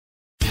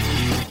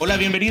Hola,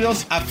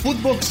 bienvenidos a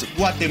Footbox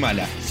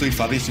Guatemala. Soy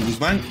Fabricio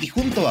Guzmán y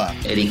junto a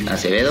Eric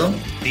Acevedo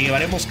te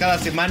llevaremos cada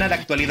semana la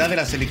actualidad de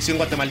la selección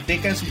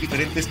guatemalteca en sus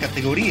diferentes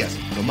categorías,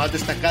 lo más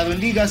destacado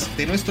en ligas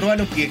de nuestro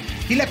balompié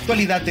y la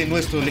actualidad de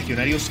nuestros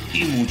legionarios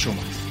y mucho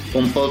más.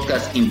 Un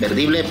podcast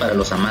imperdible para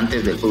los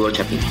amantes del fútbol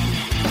chapín.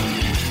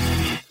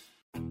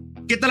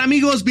 ¿Qué tal,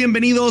 amigos?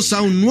 Bienvenidos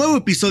a un nuevo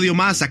episodio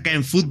más acá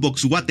en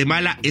Footbox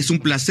Guatemala. Es un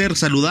placer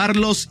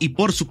saludarlos y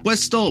por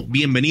supuesto,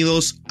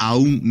 bienvenidos a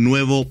un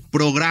nuevo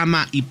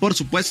programa y por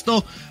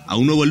supuesto a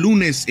un nuevo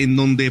lunes en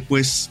donde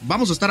pues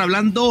vamos a estar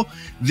hablando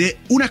de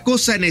una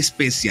cosa en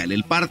especial,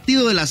 el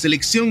partido de la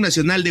Selección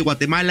Nacional de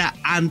Guatemala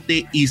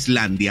ante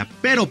Islandia.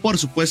 Pero por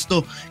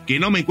supuesto que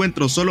no me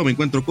encuentro solo, me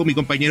encuentro con mi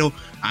compañero,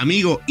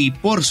 amigo y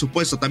por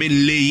supuesto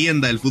también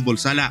leyenda del fútbol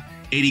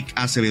sala, Eric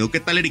Acevedo.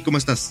 ¿Qué tal, Eric? ¿Cómo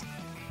estás?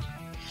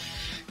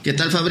 ¿Qué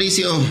tal,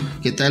 Fabricio?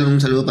 ¿Qué tal? Un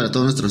saludo para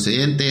todos nuestros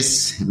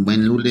oyentes.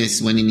 Buen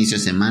lunes, buen inicio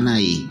de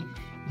semana y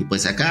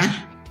pues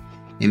acá,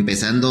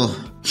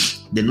 empezando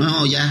de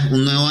nuevo ya,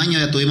 un nuevo año.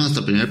 Ya tuvimos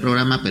nuestro primer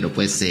programa, pero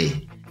pues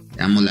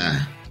damos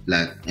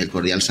el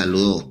cordial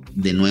saludo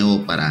de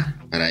nuevo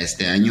para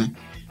este año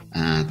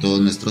a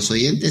todos nuestros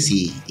oyentes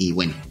y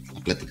bueno,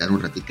 a platicar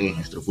un ratito de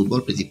nuestro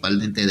fútbol,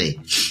 principalmente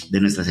de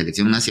nuestra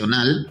selección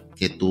nacional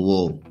que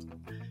tuvo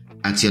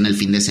acción el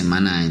fin de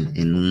semana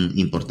en un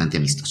importante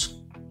amistoso.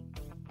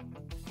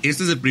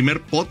 Este es el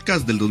primer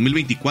podcast del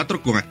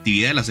 2024 con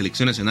actividad de la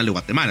Selección Nacional de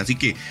Guatemala, así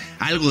que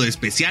algo de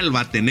especial va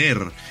a tener,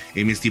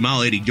 mi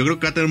estimado Eric. Yo creo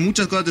que va a tener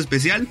muchas cosas de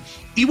especial.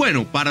 Y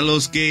bueno, para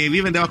los que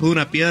viven debajo de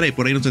una piedra y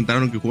por ahí nos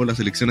enteraron que jugó la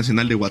Selección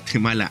Nacional de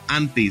Guatemala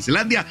ante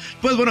Islandia,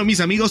 pues bueno, mis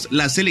amigos,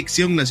 la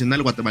Selección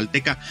Nacional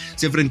Guatemalteca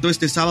se enfrentó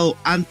este sábado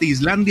ante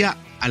Islandia.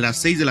 A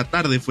las 6 de la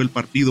tarde fue el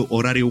partido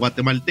horario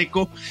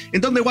guatemalteco, en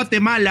donde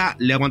Guatemala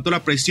le aguantó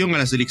la presión a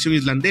la selección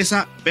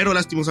islandesa, pero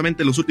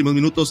lastimosamente en los últimos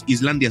minutos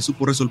Islandia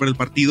supo resolver el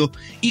partido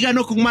y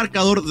ganó con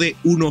marcador de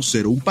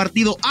 1-0. Un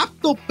partido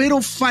apto,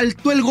 pero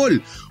faltó el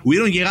gol.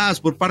 Hubieron llegadas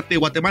por parte de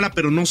Guatemala,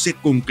 pero no se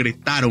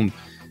concretaron.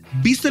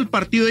 ¿Viste el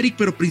partido, Eric?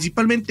 Pero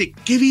principalmente,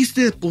 ¿qué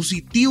viste de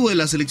positivo de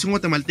la selección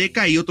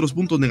guatemalteca y otros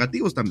puntos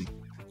negativos también?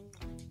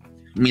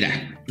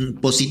 Mira,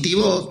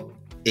 positivo,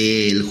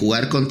 el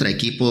jugar contra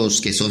equipos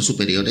que son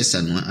superiores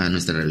a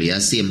nuestra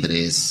realidad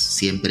siempre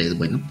es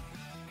bueno.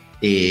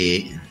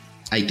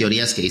 Hay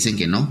teorías que dicen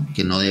que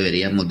no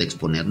deberíamos de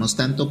exponernos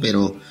tanto,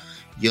 pero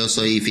yo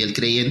soy fiel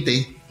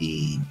creyente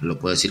y lo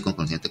puedo decir con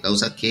consciente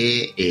causa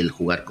que el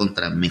jugar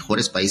contra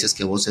mejores países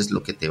que vos es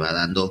lo que te va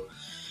dando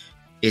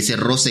ese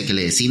roce que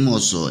le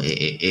decimos, o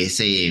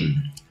ese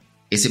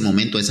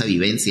momento, esa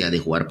vivencia de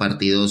jugar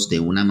partidos de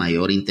una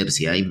mayor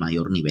intensidad y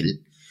mayor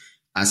nivel,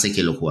 hace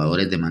que los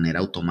jugadores de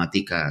manera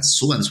automática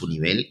suban su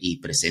nivel y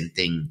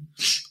presenten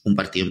un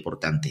partido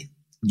importante.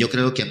 Yo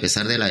creo que a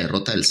pesar de la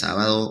derrota del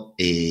sábado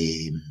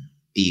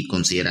y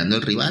considerando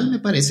el rival, me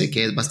parece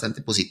que es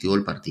bastante positivo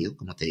el partido,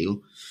 como te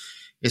digo.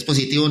 Es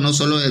positivo no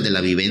solo desde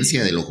la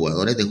vivencia de los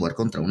jugadores de jugar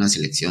contra una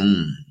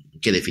selección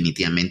que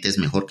definitivamente es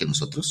mejor que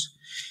nosotros.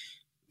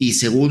 Y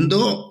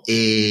segundo,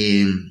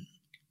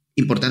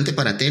 importante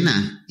para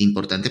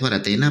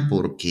Atena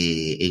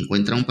porque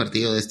encuentra un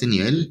partido de este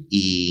nivel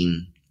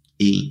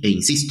e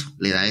insisto,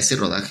 le da ese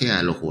rodaje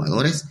a los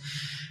jugadores.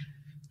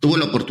 Tuvo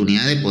la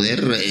oportunidad de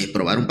poder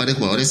probar un par de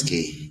jugadores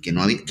que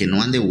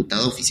no han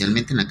debutado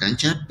oficialmente en la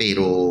cancha,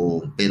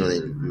 pero de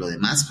lo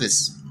demás,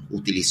 pues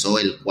utilizó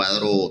el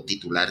cuadro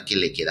titular que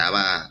le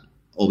quedaba,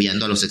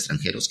 obviando a los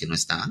extranjeros que no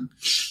estaban,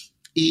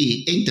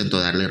 e intentó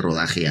darle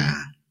rodaje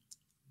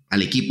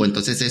al equipo.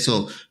 Entonces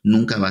eso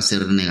nunca va a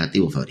ser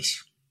negativo,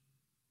 Fabricio.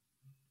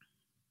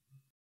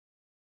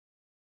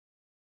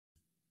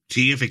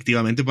 Sí,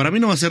 efectivamente. Para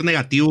mí no va a ser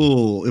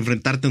negativo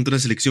enfrentarte ante una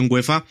selección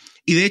UEFA.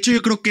 Y de hecho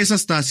yo creo que es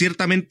hasta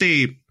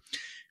ciertamente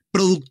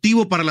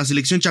productivo para la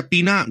selección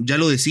chapina. Ya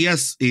lo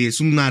decías, es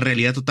una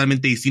realidad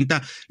totalmente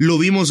distinta. Lo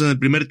vimos en el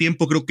primer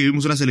tiempo. Creo que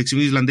vimos una selección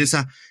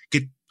islandesa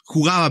que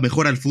jugaba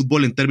mejor al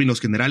fútbol en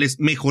términos generales.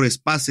 Mejores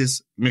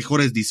pases,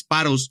 mejores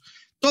disparos.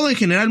 Todo en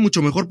general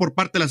mucho mejor por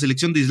parte de la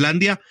selección de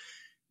Islandia.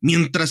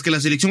 Mientras que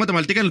la selección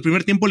guatemalteca en el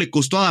primer tiempo le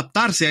costó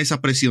adaptarse a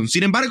esa presión.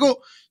 Sin embargo,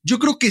 yo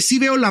creo que sí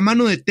veo la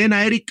mano de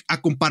Tena, Eric,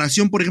 a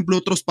comparación, por ejemplo, de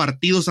otros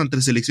partidos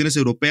ante selecciones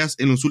europeas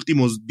en los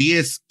últimos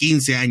 10,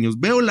 15 años.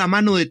 Veo la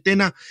mano de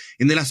Tena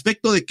en el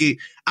aspecto de que,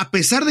 a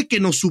pesar de que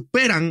nos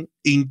superan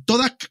en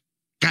toda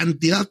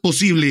cantidad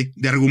posible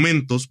de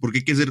argumentos, porque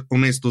hay que ser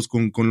honestos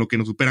con lo que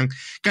nos superan,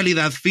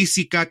 calidad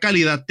física,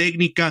 calidad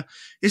técnica,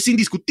 es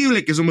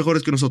indiscutible que son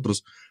mejores que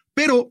nosotros.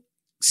 Pero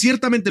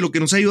ciertamente lo que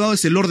nos ha ayudado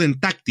es el orden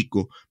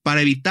táctico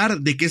para evitar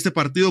de que este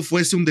partido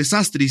fuese un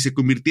desastre y se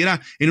convirtiera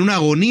en una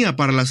agonía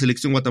para la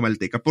selección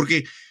guatemalteca,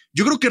 porque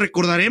yo creo que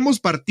recordaremos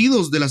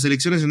partidos de la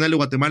selección nacional de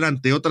Guatemala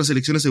ante otras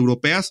selecciones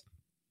europeas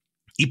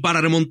Y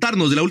para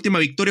remontarnos de la última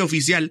victoria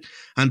oficial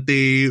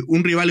ante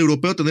un rival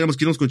europeo, tendríamos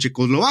que irnos con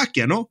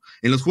Checoslovaquia, ¿no?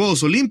 En los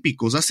Juegos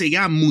Olímpicos, hace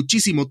ya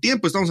muchísimo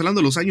tiempo, estamos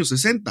hablando de los años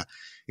 60.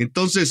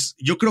 Entonces,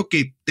 yo creo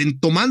que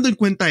tomando en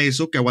cuenta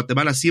eso, que a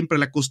Guatemala siempre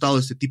le ha costado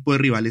este tipo de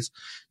rivales,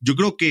 yo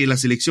creo que la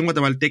selección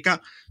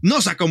guatemalteca no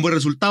saca un buen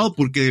resultado,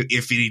 porque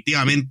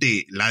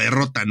definitivamente la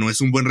derrota no es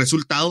un buen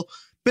resultado,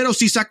 pero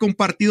sí saca un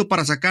partido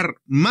para sacar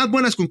más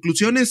buenas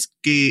conclusiones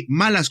que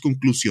malas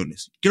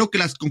conclusiones. Creo que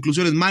las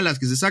conclusiones malas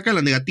que se sacan,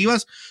 las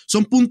negativas,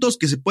 son puntos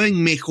que se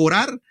pueden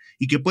mejorar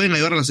y que pueden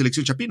ayudar a la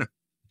selección chapina.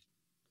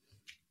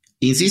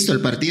 Insisto, el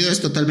partido es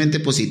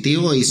totalmente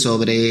positivo y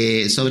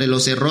sobre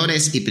los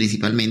errores y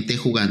principalmente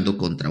jugando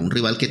contra un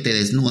rival que te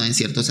desnuda en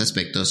ciertos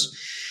aspectos,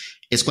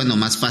 es cuando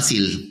más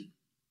fácil,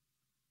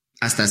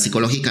 hasta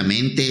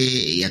psicológicamente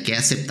y a qué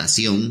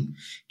aceptación,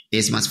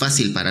 es más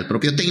fácil para el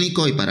propio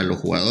técnico y para los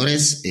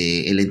jugadores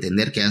el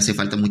entender que hace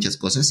falta muchas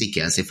cosas y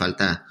que hace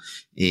falta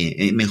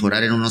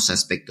mejorar en unos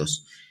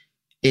aspectos.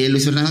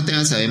 Luis Fernando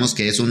Tena sabemos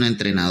que es un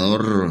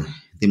entrenador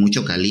de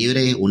mucho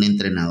calibre, un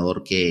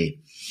entrenador que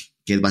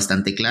es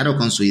bastante claro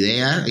con su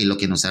idea y lo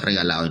que nos ha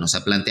regalado y nos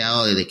ha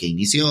planteado desde que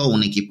inició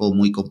un equipo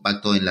muy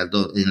compacto en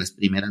las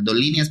primeras dos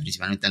líneas,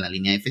 principalmente en la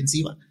línea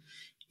defensiva,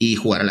 y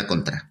jugar a la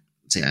contra.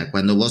 O sea,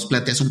 cuando vos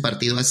planteas un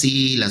partido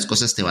así, las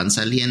cosas te van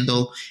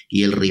saliendo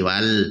y el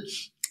rival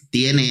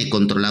tiene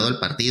controlado el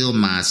partido,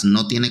 más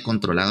no tiene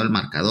controlado el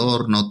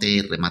marcador, no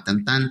te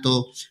rematan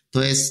tanto.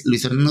 Entonces,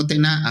 Luis Fernando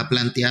Tena ha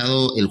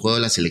planteado el juego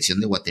de la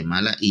selección de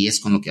Guatemala y es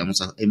con lo que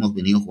hemos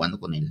venido jugando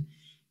con él.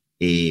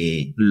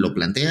 Lo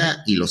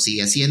plantea y lo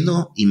sigue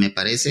haciendo y me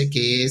parece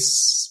que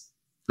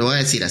lo voy a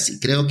decir así,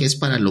 creo que es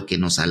para lo que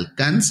nos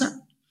alcanza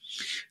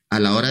a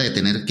la hora de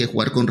tener que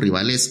jugar con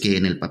rivales que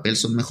en el papel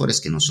son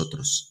mejores que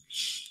nosotros.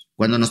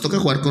 Cuando nos toca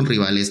jugar con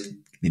rivales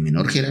de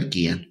menor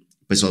jerarquía,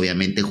 pues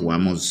obviamente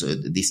jugamos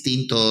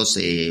distintos,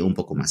 un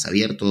poco más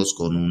abiertos,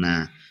 con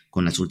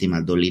las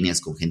últimas dos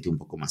líneas con gente un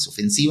poco más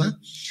ofensiva,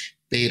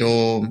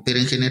 pero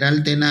en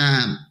general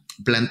Tena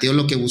planteó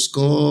lo que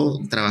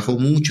buscó, trabajó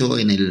mucho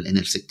en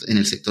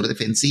el sector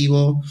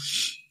defensivo.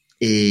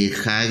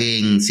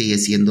 Hagen sigue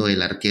siendo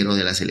el arquero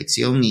de la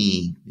selección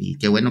y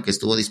qué bueno que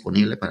estuvo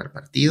disponible para el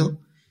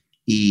partido.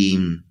 Y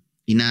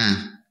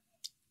nada,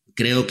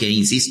 creo que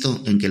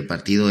insisto en que el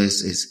partido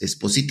es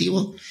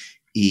positivo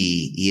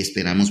y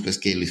esperamos pues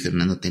que Luis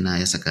Fernando Tena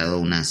haya sacado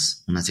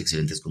unas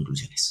excelentes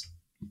conclusiones.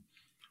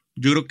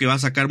 Yo creo que va a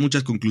sacar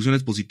muchas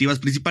conclusiones positivas,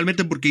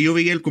 principalmente porque yo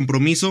veía el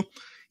compromiso.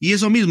 Y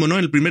eso mismo, ¿no?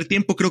 En el primer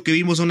tiempo creo que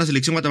vimos a una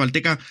selección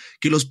guatemalteca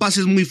que los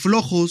pases muy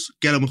flojos,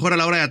 que a lo mejor a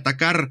la hora de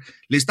atacar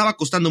le estaba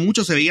costando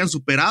mucho, se veían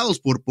superados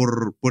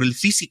por el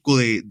físico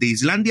de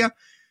Islandia.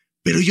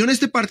 Pero yo en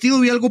este partido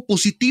vi algo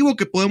positivo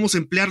que podemos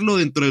emplearlo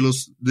dentro de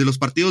los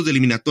partidos de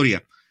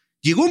eliminatoria.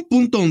 Llegó un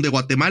punto donde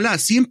Guatemala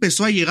sí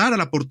empezó a llegar a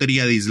la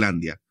portería de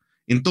Islandia.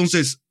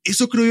 Entonces,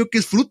 eso creo yo que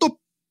es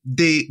fruto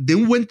de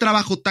un buen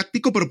trabajo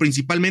táctico, pero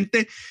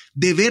principalmente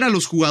de ver a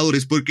los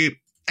jugadores, porque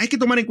hay que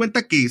tomar en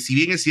cuenta que, si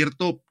bien es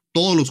cierto,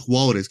 todos los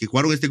jugadores que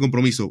jugaron este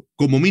compromiso,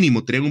 como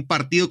mínimo, tenían un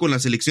partido con la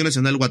selección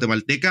nacional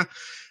guatemalteca,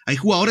 hay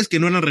jugadores que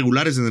no eran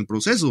regulares en el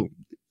proceso.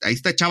 Ahí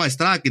está Chava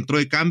Estrada, que entró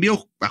de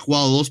cambio, ha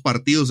jugado 2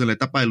 partidos en la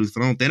etapa de Luis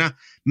Fernando Tena,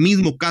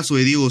 mismo caso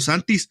de Diego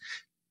Santis.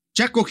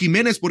 Chaco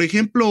Jiménez, por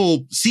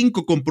ejemplo,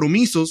 5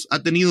 compromisos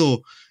ha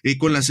tenido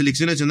con la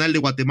selección nacional de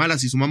Guatemala,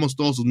 si sumamos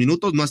todos sus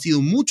minutos. No ha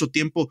sido mucho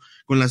tiempo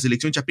con la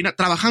selección chapina.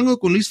 Trabajando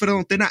con Luis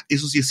Fernando Tena,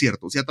 eso sí es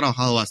cierto, se ha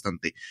trabajado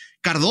bastante.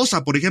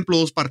 Cardosa, por ejemplo,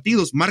 2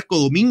 partidos. Marco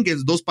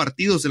Domínguez, 2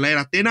 partidos en la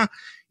era Tena.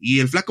 Y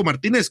el Flaco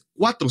Martínez,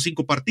 4 o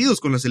 5 partidos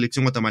con la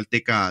selección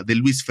guatemalteca de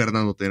Luis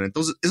Fernando Tena.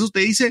 Entonces, eso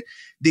te dice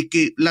de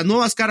que las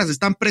nuevas caras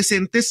están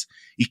presentes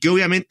y que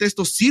obviamente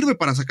esto sirve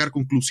para sacar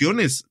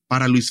conclusiones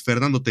para Luis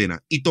Fernando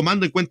Tena. Y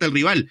tomando en cuenta el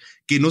rival,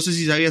 que no sé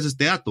si sabías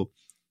este dato,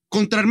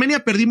 contra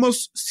Armenia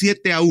perdimos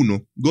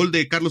 7-1, gol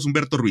de Carlos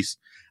Humberto Ruiz.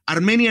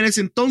 Armenia en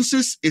ese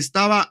entonces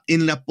estaba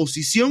en la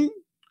posición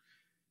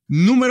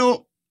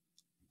número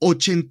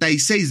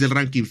 86 del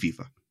ranking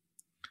FIFA.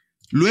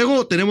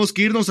 Luego tenemos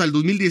que irnos al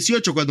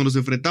 2018, cuando nos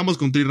enfrentamos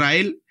contra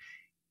Israel,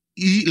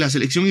 y la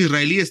selección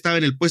israelí estaba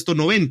en el puesto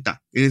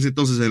 90 en ese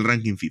entonces del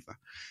ranking FIFA.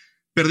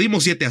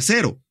 Perdimos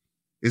 7-0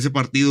 ese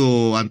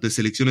partido ante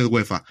selecciones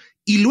UEFA.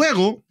 Y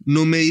luego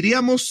nos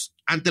mediríamos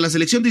ante la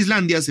selección de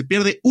Islandia, se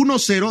pierde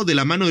 1-0 de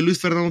la mano de Luis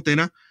Fernando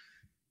Tena.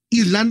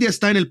 Islandia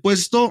está en el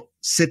puesto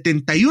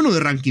 71 de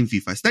ranking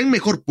FIFA. Está en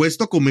mejor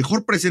puesto, con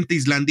mejor presente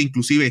Islandia,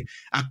 inclusive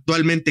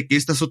actualmente, que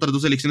estas otras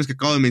 2 selecciones que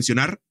acabo de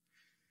mencionar.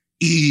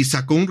 Y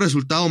sacó un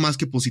resultado más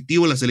que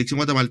positivo la selección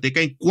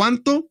guatemalteca en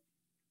cuanto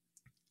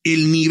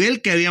el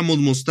nivel que habíamos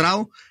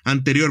mostrado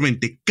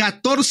anteriormente.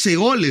 14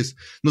 goles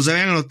nos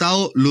habían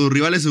anotado los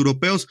rivales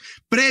europeos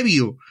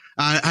previo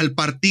al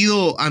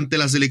partido ante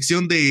la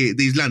selección de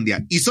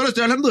Islandia. Y solo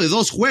estoy hablando de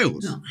 2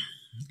 juegos. No.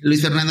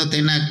 Luis Fernando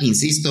Tena,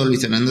 insisto,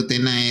 Luis Fernando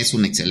Tena es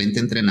un excelente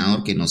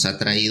entrenador que nos ha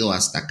traído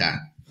hasta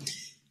acá.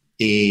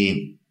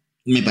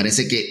 Me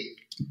parece que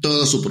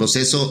todo su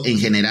proceso en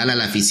general a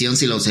la afición,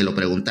 si se lo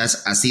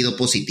preguntas, ha sido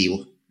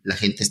positivo. La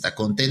gente está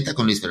contenta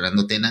con Luis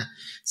Fernando Tena.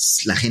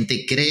 La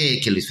gente cree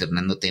que Luis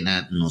Fernando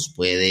Tena nos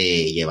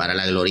puede llevar a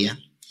la gloria.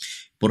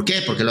 ¿Por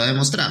qué? Porque lo ha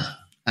demostrado.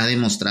 Ha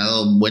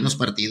demostrado buenos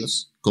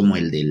partidos como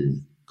el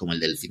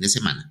del fin de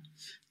semana.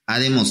 Ha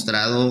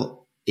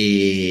demostrado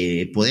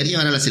poder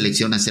llevar a la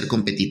selección a ser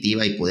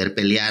competitiva y poder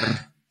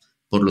pelear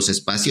por los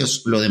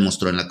espacios. Lo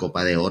demostró en la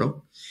Copa de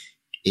Oro.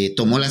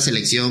 Tomó la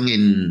selección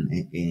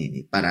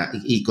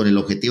y con el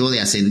objetivo de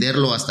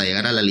ascenderlo hasta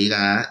llegar a la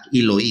Liga A,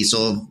 y lo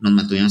hizo. Nos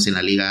mantuvimos en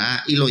la Liga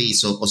A y lo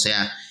hizo. O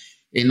sea,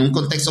 en un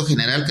contexto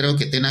general creo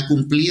que Tena ha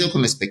cumplido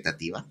con la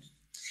expectativa.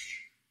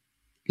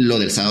 Lo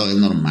del sábado es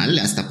normal,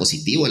 hasta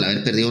positivo el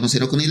haber perdido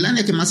 1-0 con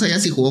Islandia, que más allá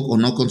si jugó o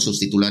no con sus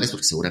titulares,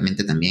 porque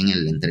seguramente también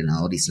el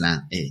entrenador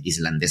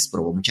islandés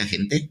probó mucha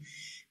gente,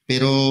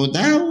 pero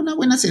da una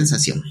buena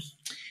sensación.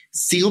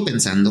 Sigo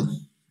pensando,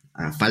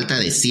 a falta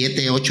de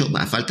 7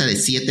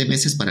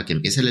 meses para que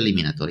empiece la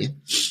eliminatoria,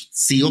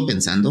 sigo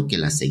pensando que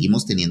la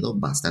seguimos teniendo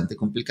bastante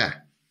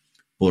complicada,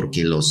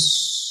 porque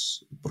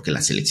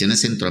las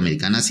selecciones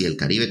centroamericanas y del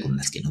Caribe con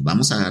las que nos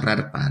vamos a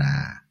agarrar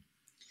para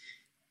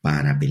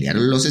pelear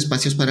los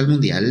espacios para el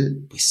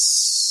Mundial,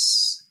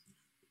 pues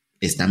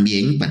están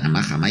bien.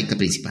 Panamá, Jamaica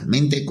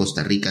principalmente.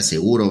 Costa Rica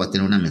seguro va a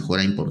tener una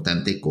mejora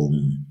importante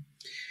con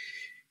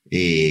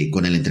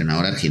el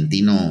entrenador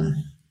argentino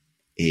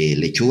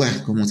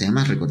Lechuga, ¿cómo se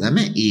llama?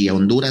 Recordame. Y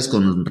Honduras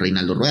con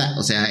Reinaldo Rueda.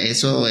 O sea,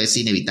 eso es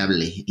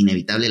inevitable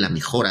la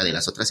mejora de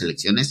las otras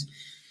selecciones.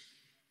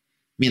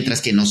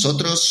 Mientras que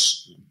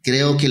nosotros,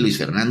 creo que Luis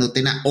Fernando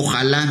Tena,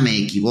 ojalá me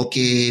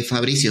equivoque,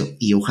 Fabricio,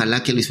 y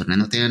ojalá que Luis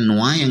Fernando Tena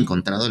no haya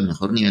encontrado el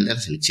mejor nivel de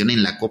la selección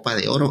en la Copa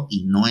de Oro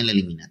y no en la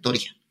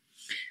eliminatoria.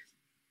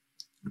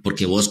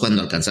 Porque vos,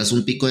 cuando alcanzás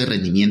un pico de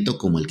rendimiento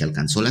como el que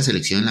alcanzó la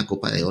selección en la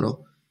Copa de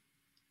Oro,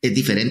 es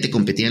diferente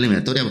competir en la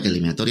eliminatoria, porque la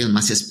eliminatoria es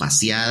más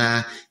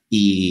espaciada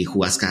y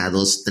jugás cada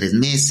 2-3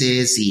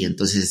 meses y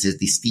entonces es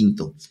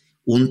distinto.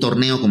 Un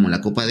torneo como la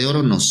Copa de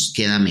Oro nos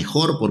queda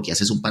mejor porque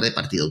haces un par de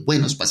partidos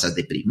buenos, pasas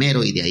de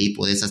primero y de ahí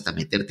puedes hasta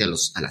meterte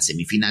a las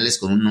semifinales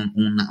con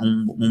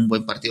un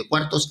buen partido de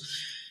cuartos,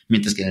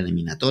 mientras que en la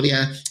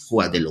eliminatoria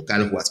juegas de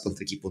local, juegas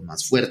contra equipos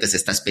más fuertes,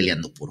 estás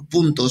peleando por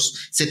puntos,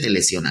 se te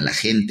lesiona la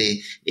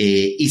gente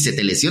y se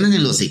te lesionan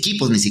en los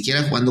equipos, ni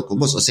siquiera jugando con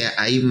vos. O sea,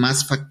 hay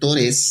más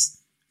factores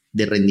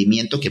de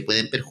rendimiento que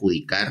pueden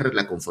perjudicar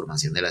la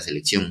conformación de la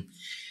selección.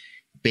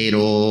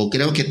 Pero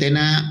creo que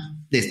Tena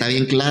está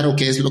bien claro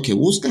qué es lo que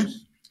busca,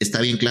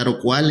 está bien claro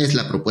cuál es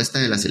la propuesta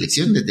de la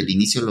selección. Desde el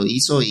inicio lo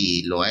hizo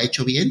y lo ha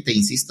hecho bien. Te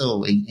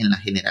insisto, en la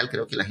general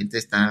creo que la gente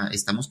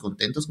estamos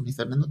contentos con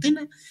Fernando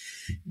Tena.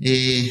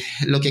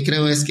 Lo que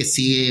creo es que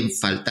sigue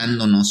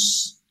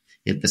faltándonos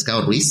el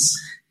Pescado Ruiz.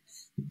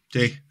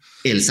 Sí.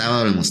 El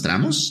sábado lo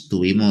mostramos,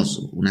 tuvimos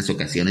unas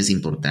ocasiones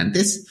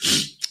importantes,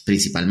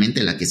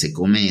 principalmente la que se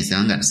come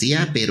Esteban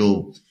García,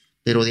 pero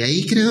de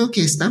ahí creo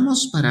que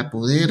estamos para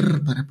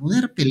poder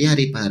pelear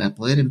y para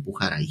poder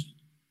empujar ahí.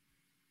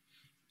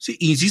 Sí,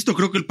 insisto,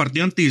 creo que el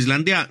partido ante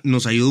Islandia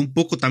nos ayudó un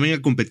poco también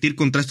a competir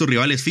contra estos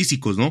rivales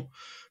físicos, ¿no?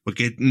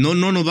 Porque no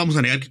nos vamos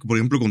a negar que, por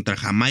ejemplo, contra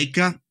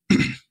Jamaica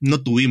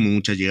no tuvimos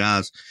muchas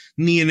llegadas,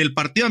 ni en el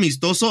partido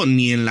amistoso,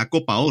 ni en la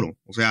Copa Oro.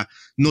 O sea,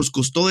 nos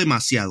costó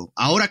demasiado.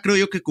 Ahora creo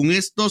yo que con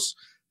estos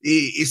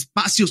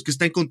espacios que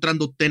está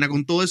encontrando Tena,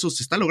 con todo eso,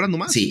 se está logrando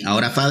más. Sí,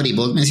 ahora Fabri,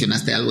 vos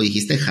mencionaste algo,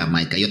 dijiste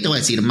Jamaica. Yo te voy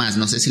a decir más,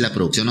 no sé si la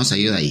producción nos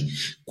ayuda ahí.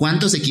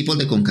 ¿Cuántos equipos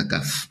de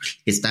CONCACAF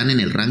están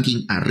en el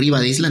ranking arriba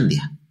de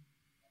Islandia?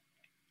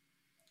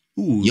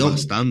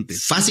 Bastante.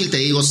 Fácil te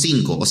digo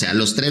 5, o sea,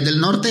 los 3 del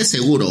norte,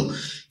 seguro.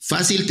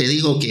 Fácil te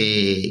digo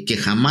que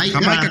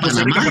Jamaica,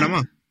 Costa Rica,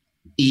 Panamá.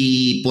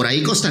 Y por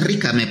ahí Costa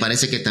Rica me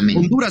parece que también.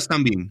 Honduras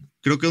también,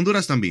 creo que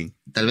Honduras también.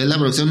 Tal vez la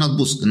producción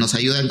nos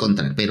ayuda a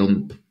encontrar, pero...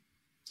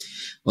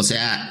 O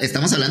sea,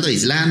 estamos hablando de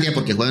Islandia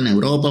porque juega en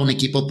Europa, un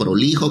equipo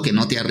prolijo, que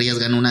no te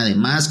arriesgan una de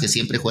más, que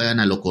siempre juegan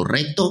a lo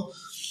correcto.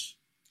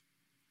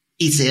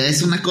 Y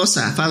es una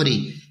cosa,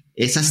 Fabri,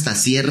 es hasta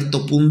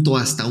cierto punto,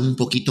 hasta un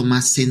poquito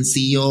más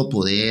sencillo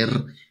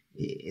poder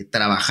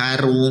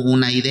trabajar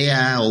una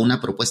idea o una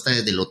propuesta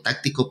desde lo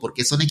táctico,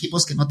 porque son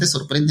equipos que no te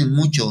sorprenden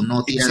mucho,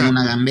 no tiran Exacto.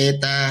 Una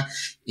gambeta,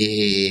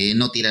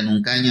 no tiran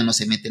un caño, no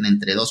se meten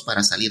entre dos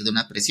para salir de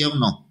una presión,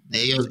 no.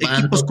 Ellos van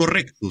equipos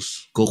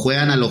correctos.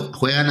 Juegan a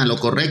lo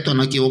correcto,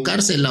 no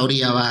equivocarse. La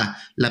orilla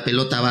la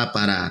pelota va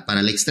para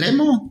el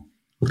extremo,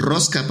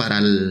 rosca para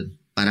el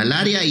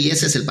área, y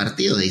ese es el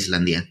partido de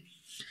Islandia.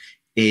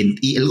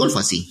 Y el gol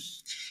fue así.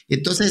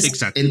 Entonces,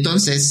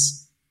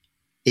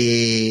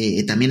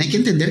 también hay que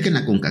entender que en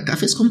la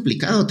CONCACAF es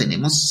complicado,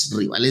 tenemos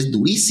rivales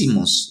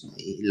durísimos.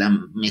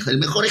 El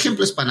mejor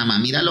ejemplo es Panamá.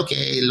 Mira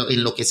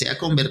en lo que se ha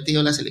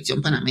convertido la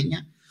selección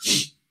panameña.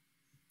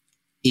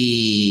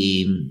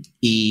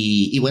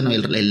 Y bueno,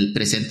 el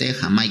presente de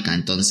Jamaica.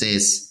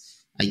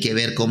 Entonces hay que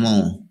ver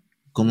cómo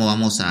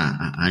vamos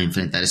a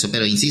enfrentar eso.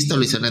 Pero insisto,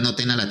 Luis Fernando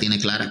Tena la tiene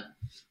clara,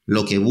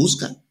 lo que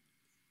busca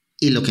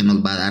y lo que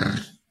nos va a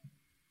dar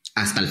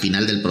hasta el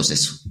final del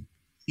proceso.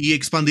 Y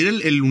expandir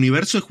el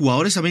universo de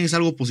jugadores también es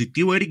algo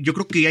positivo, Eric. Yo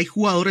creo que hay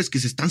jugadores que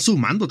se están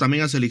sumando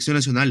también a selección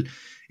nacional.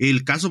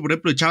 El caso, por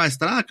ejemplo, de Chava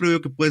Estrada, creo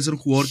yo que puede ser un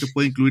jugador que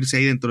puede incluirse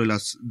ahí dentro de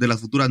las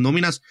futuras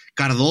nóminas.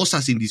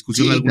 Cardosa, sin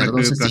discusión Sí, alguna,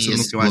 Cardosa creo que va a sí ser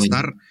uno es que va a joven.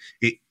 estar.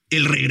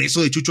 El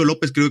regreso de Chucho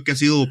López creo que ha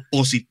sido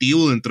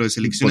positivo dentro de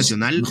selección Pues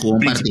nacional, jugó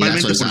un partidazo principalmente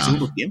el por el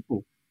segundo sábado.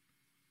 tiempo.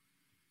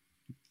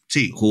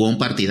 Sí, Jugó un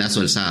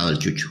partidazo el sábado el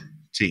Chucho.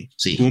 sí,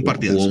 Sí, jugó un jugó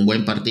partidazo. un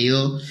buen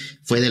partido,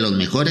 fue de los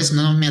mejores,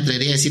 no me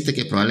atrevería a decirte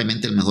que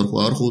probablemente el mejor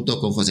jugador junto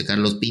con José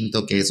Carlos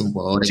Pinto, que es un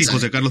jugador, Sí,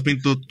 José Carlos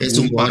Pinto es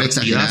jugó un un jugador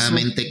partidazo.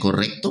 exageradamente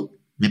correcto.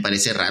 Me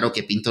parece raro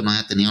que Pinto no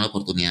haya tenido la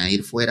oportunidad de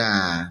ir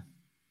fuera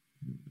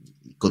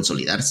y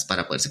consolidarse,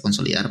 para poderse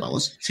consolidar,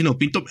 vamos. Sí, no,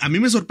 Pinto, a mí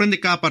me sorprende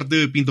cada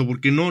partido de Pinto,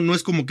 porque no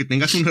es como que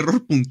tengas un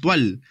error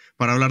puntual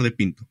para hablar de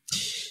Pinto.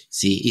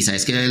 Sí, y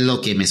 ¿sabes qué es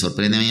lo que me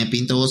sorprende a mí de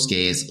Pinto, vos?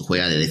 Que es,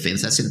 juega de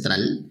defensa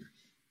central,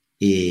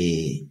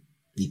 y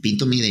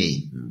Pinto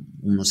mide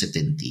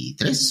 1.73,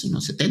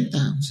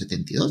 1.70,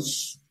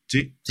 1.72. Sí.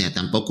 O sea,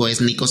 tampoco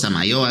es Nico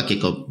Samayoa, que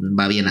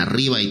va bien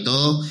arriba y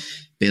todo,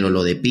 pero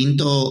lo de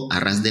Pinto a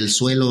ras del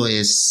suelo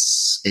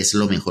es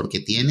lo mejor que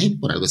tiene,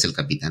 por algo es el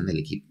capitán del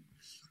equipo.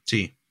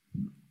 Sí.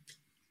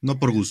 No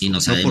por gusto. Y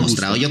nos no ha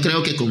demostrado. Yo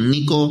creo que con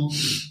Nico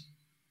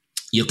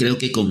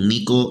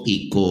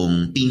y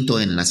con Pinto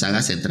en la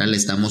saga central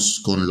estamos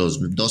con los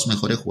dos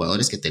mejores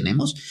jugadores que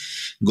tenemos.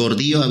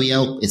 Gordillo había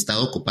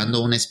estado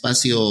ocupando un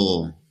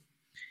espacio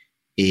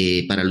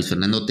para Luis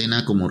Fernando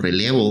Tena como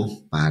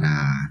relevo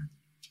para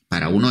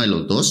uno de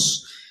los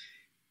dos,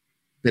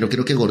 pero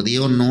creo que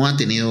Gordillo no ha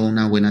tenido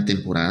una buena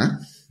temporada,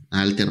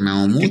 ha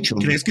alternado mucho.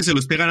 ¿Crees que se lo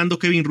esté ganando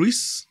Kevin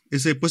Ruiz,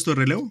 ese puesto de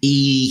relevo?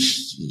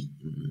 Y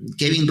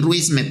Kevin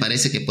Ruiz me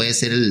parece que puede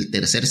ser el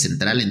tercer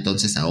central,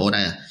 entonces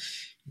ahora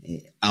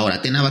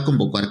Tena va a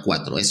convocar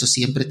 4, eso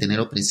siempre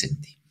tenerlo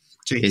presente.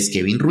 Sí. Es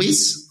Kevin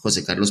Ruiz,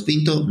 José Carlos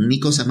Pinto,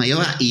 Nico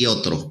Samayoa y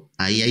otro,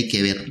 ahí hay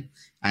que ver.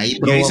 Ahí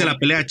se la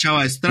pelea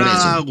Chava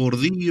Estrada,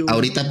 Gordillo.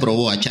 Ahorita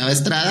probó a Chava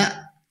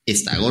Estrada,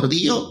 está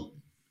Gordillo,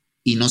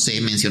 y no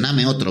sé,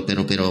 mencioname otro,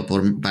 pero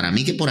para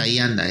mí que por ahí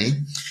anda,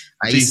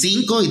 Hay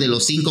 5 y de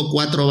los 5,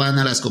 4 van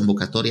a las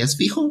convocatorias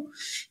fijo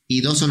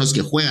y 2 son los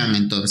que juegan,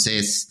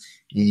 entonces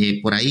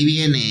por ahí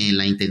viene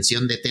la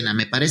intención de Tena.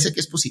 Me parece que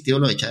es positivo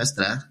lo de Chava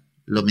Estrada,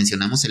 lo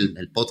mencionamos en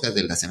el podcast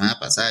de la semana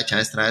pasada.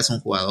 Chava Estrada es un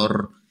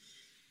jugador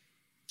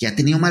que ha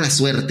tenido mala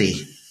suerte.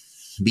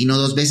 Vino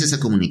 2 veces a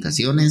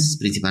Comunicaciones,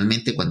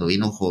 principalmente cuando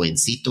vino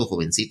jovencito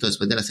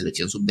después de la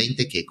selección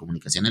sub-20, que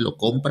Comunicaciones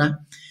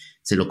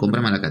se lo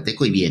compra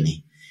Malacateco y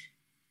viene.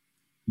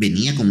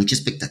 Venía con mucha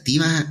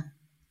expectativa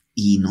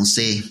y no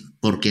sé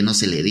por qué no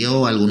se le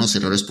dio, algunos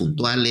errores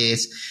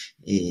puntuales,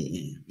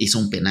 hizo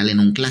un penal en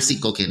un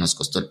clásico que nos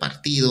costó el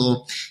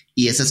partido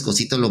y esas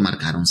cositas lo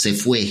marcaron. Se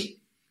fue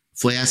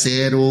a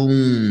hacer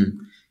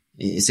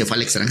se fue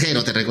al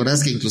extranjero, ¿te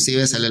recuerdas que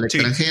inclusive salió al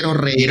extranjero,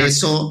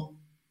 regresó?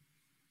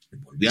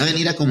 Volvió a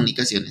venir a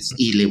Comunicaciones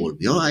y le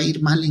volvió a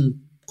ir mal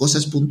en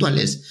cosas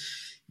puntuales.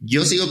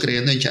 Yo sigo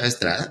creyendo en Chava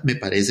Estrada, me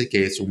parece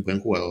que es un buen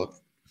jugador.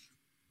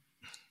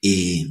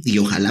 Y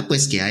ojalá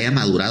pues que haya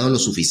madurado lo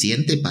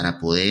suficiente para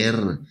poder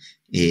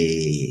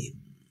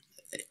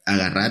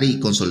agarrar y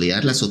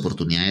consolidar las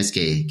oportunidades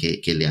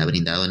que le ha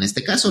brindado en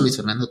este caso Luis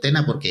Fernando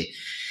Tena, porque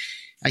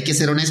hay que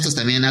ser honestos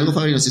también. Algo,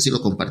 Fabio, no sé si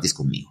lo compartís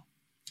conmigo.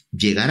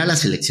 Llegar a la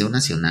selección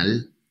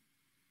nacional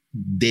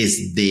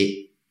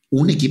desde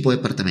un equipo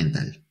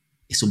departamental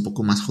es un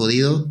poco más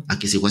jodido a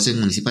que si juegas en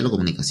Municipal o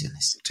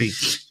Comunicaciones. Sí.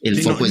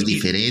 El foco es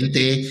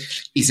diferente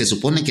y se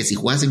supone que si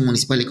juegas en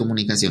Municipal y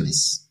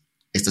Comunicaciones,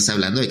 estás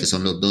hablando de que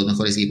son los 2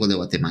 mejores equipos de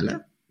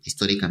Guatemala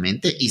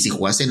históricamente, y si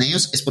juegas en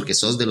ellos es porque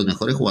sos de los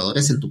mejores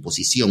jugadores en tu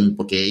posición,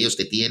 porque ellos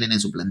te tienen en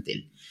su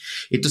plantel.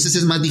 Entonces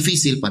es más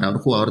difícil para un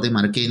jugador de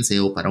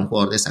Marquense o para un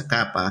jugador de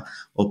Zacapa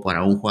o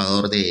para un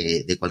jugador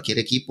de cualquier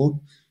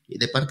equipo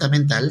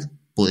departamental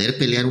poder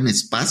pelear un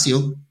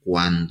espacio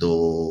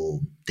cuando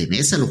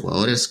tenés a los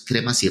jugadores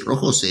cremas y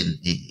rojos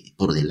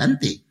por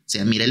delante. O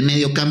sea, mira el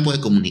medio campo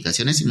de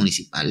Comunicaciones y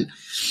Municipal.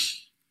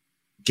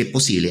 ¿Qué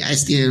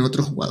posibilidades tienen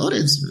otros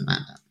jugadores?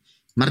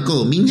 Marco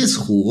Domínguez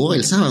jugó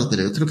el sábado,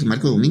 pero yo creo que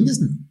Marco Domínguez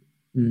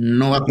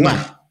no va a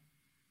jugar.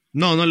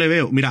 No le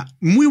veo. Mira,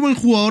 muy buen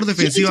jugador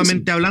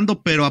defensivamente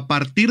hablando, pero a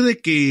partir de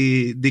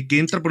que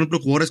entra, por ejemplo,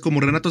 jugadores como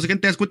Renato Sequén,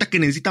 te das cuenta que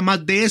necesita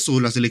más de eso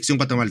la selección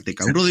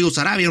guatemalteca. Un Rodrigo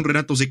Sarabia, un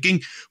Renato Sequén,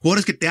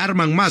 jugadores que te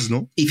arman más,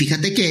 ¿no? Y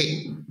fíjate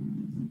que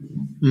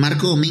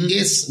Marco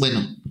Domínguez,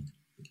 bueno,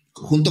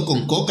 junto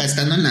con Coca,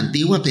 estando en la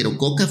antigua, pero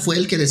Coca fue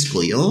el que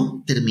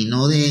descolló,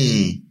 terminó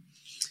de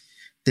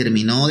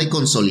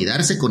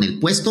consolidarse con el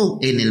puesto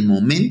en el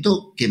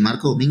momento que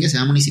Marco Domínguez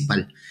sea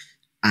Municipal.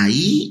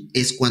 Ahí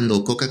es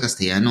cuando Coca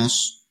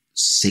Castellanos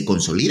se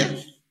consolida,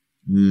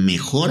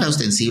 mejora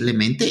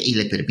ostensiblemente y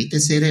le permite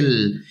ser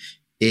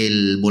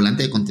el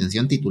volante de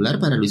contención titular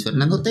para Luis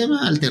Fernando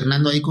Tena,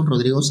 alternando ahí con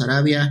Rodrigo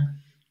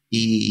Sarabia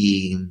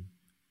y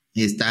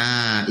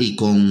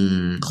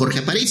con Jorge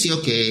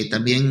Aparicio, que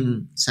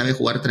también sabe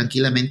jugar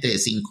tranquilamente de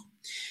 5.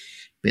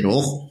 Pero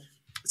ojo,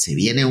 se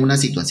viene una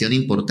situación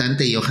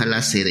importante y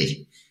ojalá se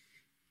dé.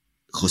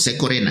 José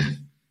Corena,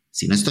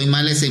 si no estoy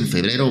mal, es en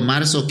febrero o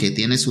marzo que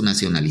tiene su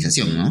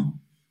nacionalización,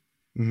 ¿no?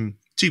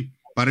 Sí,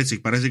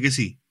 parece que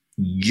sí.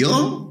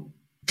 Yo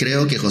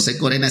creo que José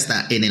Corena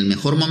está en el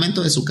mejor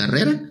momento de su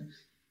carrera,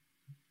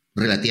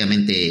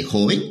 relativamente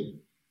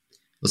joven,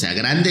 o sea,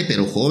 grande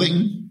pero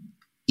joven,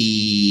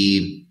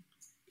 y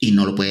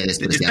no lo puede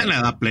despreciar. Está en la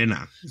edad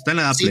plena.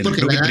 Sí,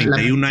 porque creo que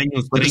 31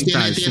 años,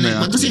 30 es una edad.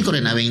 ¿Cuántos tiene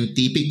Corena?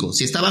 20 y pico.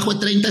 Si está abajo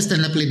de 30, está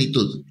en la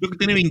plenitud. Creo que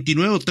tiene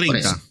 29 o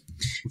 30.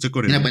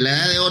 Mira, pues la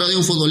edad de oro de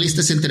un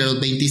futbolista es entre los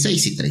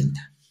 26 y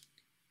 30.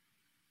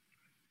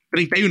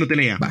 31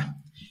 tenía. Va.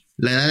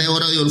 La edad de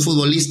oro de un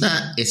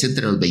futbolista es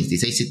entre los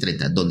 26 y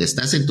 30, donde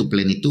estás en tu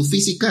plenitud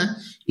física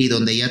y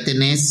donde ya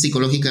tenés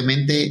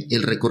psicológicamente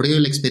el recorrido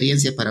y la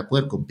experiencia para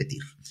poder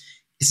competir.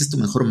 Ese es tu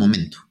mejor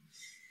momento.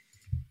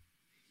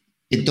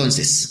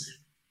 Entonces,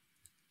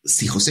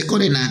 si José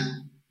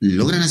Corena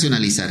logra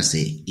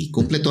nacionalizarse y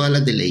cumple todas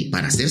las de ley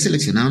para ser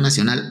seleccionado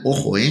nacional,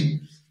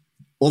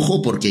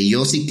 ojo, porque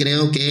yo sí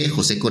creo que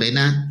José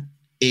Corena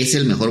es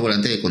el mejor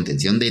volante de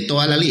contención de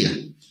toda la liga.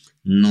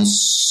 No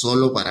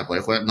solo para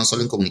poder jugar, no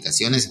solo en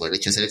comunicaciones, por el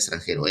hecho de ser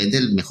extranjero, es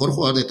el mejor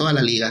jugador de toda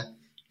la liga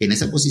en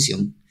esa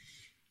posición.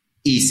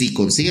 Y si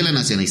consigue la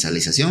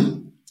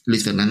nacionalización,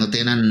 Luis Fernando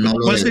Tena no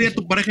lo... ¿Cuál sería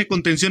tu pareja de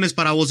contenciones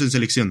para vos en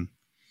selección?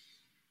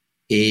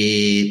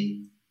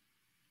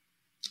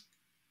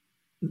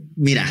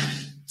 Mira,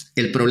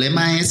 el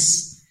problema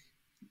es,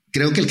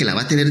 creo que el que la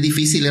va a tener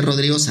difícil es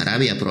Rodrigo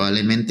Sarabia,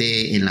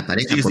 probablemente en la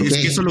pareja. Sí, es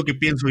que eso es lo que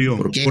pienso yo.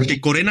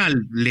 Porque Corena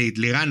le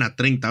gana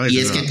 30 veces. Y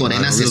es que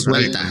Corena se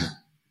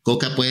suelta.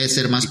 Coca puede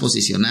ser más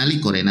posicional y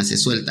Corena se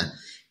suelta.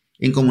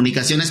 En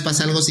comunicaciones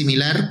pasa algo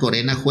similar.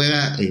 Corena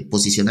juega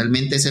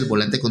posicionalmente, es el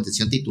volante de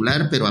contención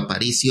titular, pero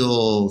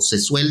Aparicio se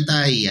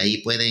suelta y ahí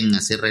pueden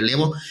hacer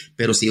relevo.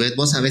 Pero si ves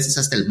vos, a veces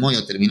hasta el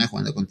Moyo termina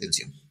jugando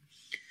contención.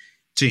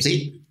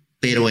 Sí.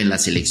 Pero en la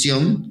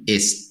selección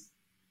es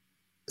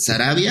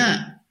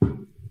Sarabia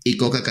y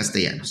Coca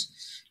Castellanos.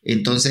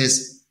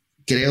 Entonces,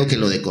 creo que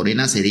lo de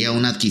Corena sería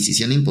una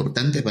adquisición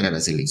importante para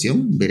la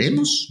selección.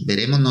 Veremos.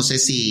 No sé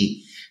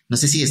si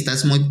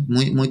estás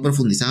muy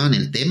profundizado en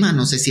el tema.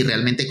 No sé si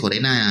realmente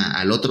Corena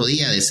al otro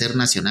día de ser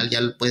nacional ya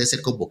puede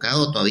ser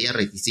convocado. Todavía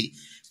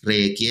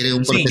requiere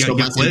un proceso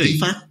más en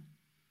FIFA.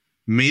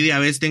 Media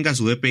vez tenga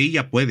su DPI,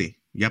 ya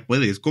puede.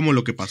 Es como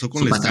lo que pasó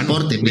con su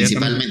pasaporte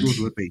principalmente.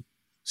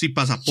 Sí,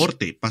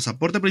 pasaporte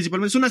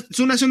principalmente.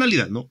 Su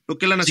nacionalidad, ¿no? Lo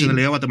que es la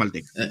nacionalidad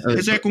guatemalteca.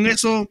 Eso ya con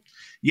eso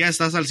ya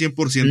estás al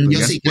 100%.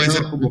 Ya sí puede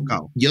ser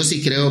convocado. Yo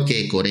sí creo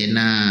que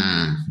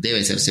Corena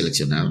debe ser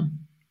seleccionado.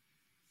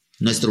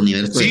 Nuestro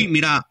universo de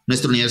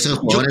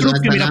jugadores no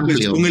es tan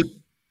amplio.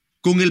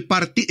 Con el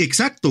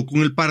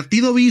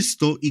partido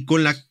visto y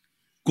con la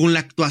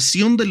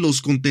actuación de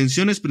los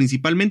contenciones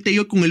principalmente,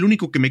 yo con el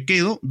único que me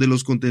quedo de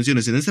los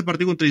contenciones en este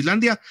partido contra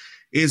Islandia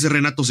es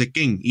Renato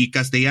Sequén y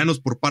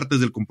Castellanos por partes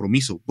del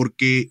compromiso,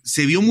 porque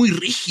se vio muy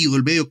rígido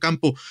el medio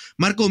campo.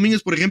 Marco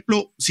Domínguez, por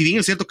ejemplo, si bien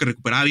es cierto que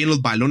recuperaba bien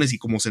los balones y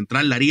como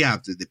central la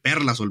haría de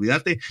perlas,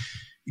 olvídate,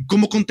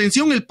 como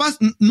contención el pase,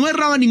 no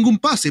erraba ningún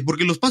pase,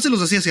 porque los pases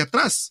los hacía hacia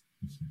atrás.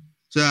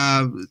 O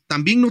sea,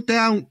 también no te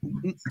da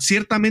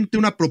ciertamente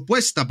una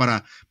propuesta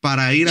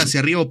para ir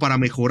hacia arriba o para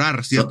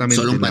mejorar ciertamente.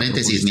 Solo un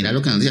paréntesis, mira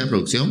lo que nos dice la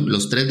producción.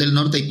 Los 3 del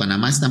norte y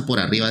Panamá están por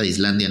arriba de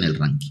Islandia en el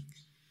ranking.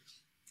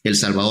 El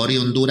Salvador y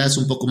Honduras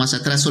un poco más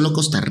atrás. Solo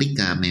Costa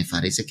Rica me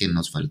parece que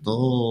nos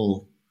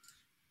faltó,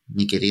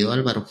 mi querido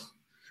Álvaro.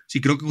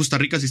 Sí, creo que Costa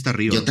Rica sí está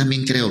arriba. Yo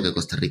también creo que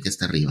Costa Rica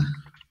está arriba.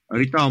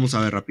 Ahorita vamos a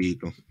ver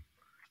rapidito.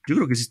 Yo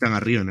creo que sí están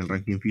arriba en el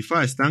ranking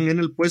FIFA. Están en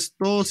el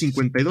puesto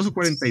 52 o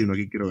 41,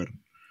 aquí quiero ver.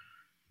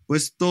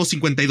 Puesto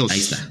 52. Ahí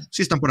está.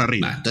 Sí están por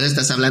arriba. Entonces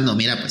estás hablando,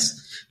 mira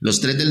pues, los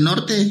 3 del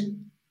norte,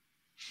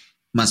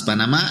 más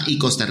Panamá y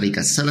Costa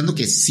Rica. Estás hablando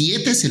que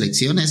 7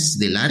 selecciones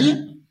del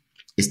área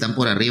están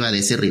por arriba de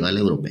ese rival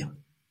europeo.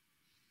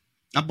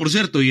 Por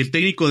cierto, y el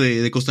técnico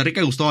de Costa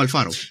Rica, Gustavo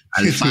Alfaro.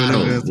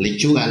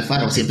 Lechuga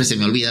Alfaro, siempre se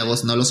me olvida,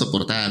 vos no lo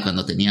soportaba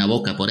cuando tenía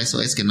Boca, por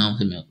eso es que no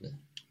se me olvida.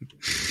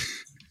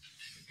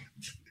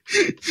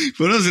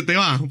 Por eso se te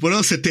va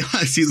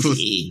a decir vos.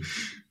 Sí.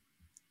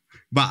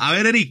 Va, a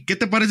ver, Eric, ¿qué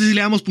te parece si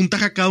le damos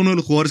puntaje a cada uno de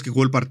los jugadores que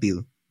jugó el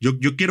partido? Yo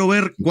quiero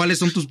ver cuáles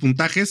son tus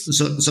puntajes.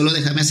 Solo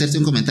déjame hacerte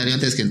un comentario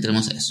antes que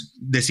entremos a eso.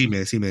 Decime,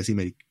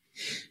 Eric.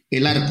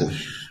 El arco,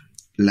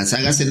 la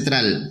saga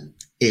central,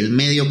 el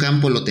medio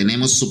campo lo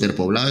tenemos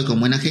superpoblado y con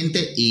buena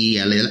gente y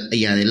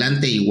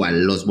adelante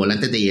igual, los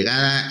volantes de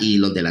llegada y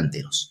los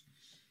delanteros.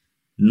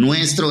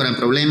 Nuestro gran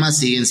problema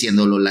siguen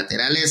siendo los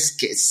laterales,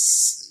 que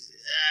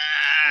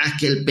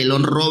el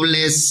Pelón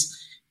Robles...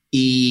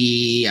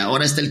 Y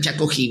ahora está el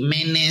Chaco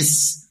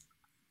Jiménez,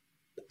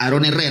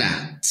 Aaron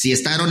Herrera. Si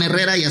está Aaron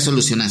Herrera, ya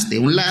solucionaste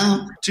un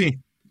lado. Sí.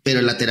 Pero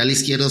el lateral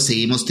izquierdo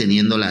seguimos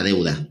teniendo la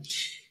deuda.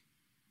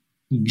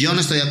 Yo no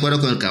estoy de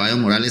acuerdo con el Caballo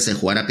Morales de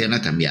jugar a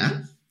pierna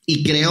cambiada.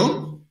 Y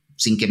creo,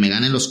 sin que me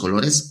ganen los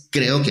colores,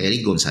 creo que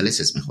Eric González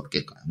es mejor que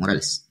el Caballo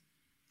Morales.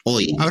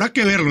 Hoy. Habrá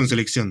que verlo en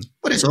selección.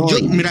 Por eso,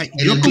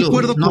 yo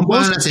concuerdo con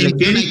vos. En la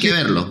selección hay que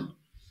verlo.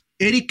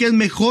 Eric es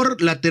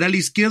mejor lateral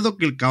izquierdo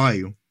que el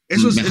Caballo.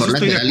 Mejor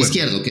lateral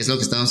izquierdo, que es lo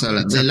que estamos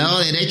hablando. Del lado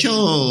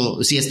derecho,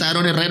 si está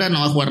Aaron Herrera,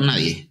 no va a jugar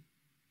nadie.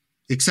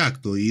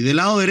 Exacto, y del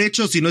lado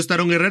derecho, si no está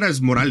Aaron Herrera,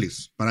 es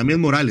Morales. Para mí es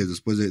Morales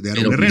después de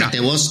Aaron Pero Herrera. fíjate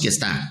vos que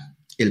está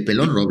el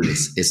Pelón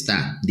Robles,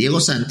 está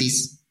Diego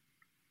Santis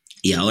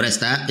y ahora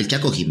está el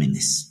Chaco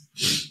Jiménez.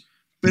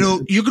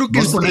 Pero yo creo que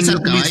 ¿Vos ponés al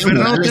Luis Caballo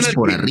Fernando Morales Tena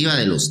por arriba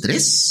de los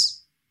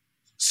tres?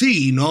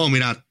 Sí, no,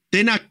 mira,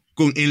 Tena,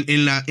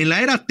 en la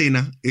era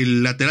Tena,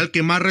 el lateral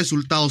que más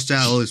resultados se ha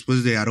dado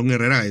después de Aaron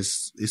Herrera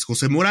es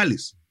José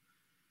Morales.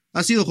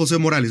 Ha sido José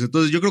Morales.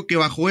 Entonces yo creo que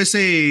bajo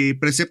ese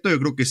precepto, yo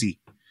creo que sí.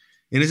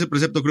 En ese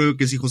precepto creo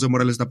que sí, José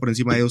Morales está por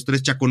encima de ellos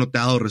tres. Chaco no te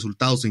ha dado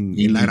resultados en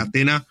la era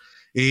Tena.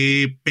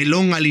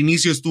 Pelón al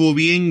inicio estuvo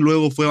bien,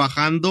 luego fue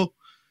bajando.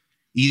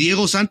 Y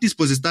Diego Santis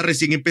pues está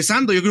recién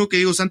empezando. Yo creo que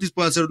Diego Santis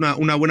puede hacer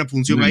una buena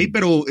función ahí,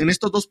 pero en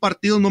estos 2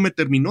 partidos no me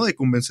terminó de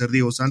convencer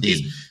Diego Santis.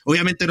 Sí.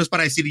 Obviamente no es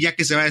para decir ya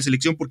que se vaya de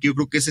selección, porque yo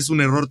creo que ese es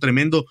un error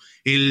tremendo.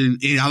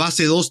 A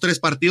base de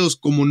 2-3 partidos,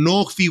 como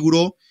no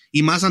figuró,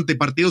 y más ante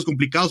partidos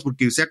complicados,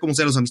 porque sea como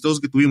sea, los amistosos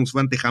que tuvimos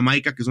fue ante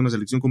Jamaica, que es una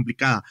selección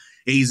complicada,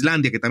 e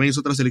Islandia, que también es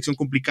otra selección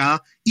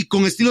complicada, y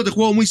con estilos de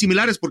juego muy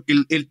similares, porque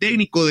el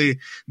técnico de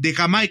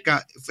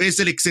Jamaica es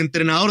el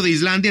exentrenador de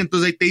Islandia,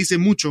 entonces ahí te dice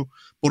mucho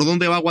por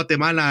dónde va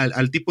Guatemala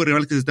al tipo de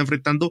rival que se está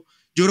enfrentando.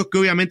 Yo creo que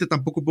obviamente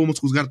tampoco podemos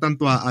juzgar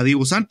tanto a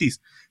Diego Santis,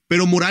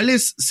 pero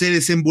Morales se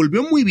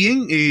desenvolvió muy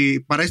bien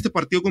para este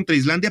partido contra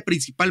Islandia,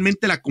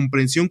 principalmente la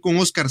comprensión con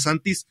Oscar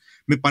Santis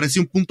me parece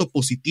un punto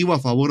positivo a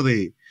favor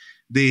de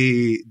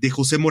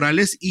José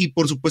Morales, y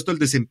por supuesto el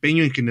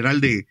desempeño en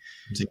general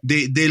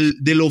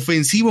del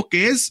ofensivo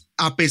que es,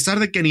 a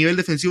pesar de que a nivel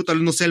defensivo tal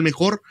vez no sea el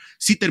mejor,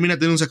 sí termina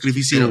teniendo un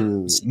sacrificio pero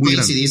muy grande.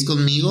 ¿Coincidís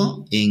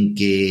conmigo en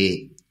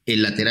que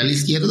el lateral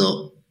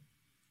izquierdo,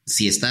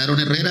 si está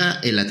Aaron Herrera,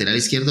 el lateral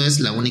izquierdo es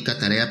la única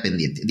tarea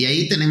pendiente? De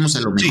ahí tenemos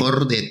a lo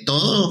mejor de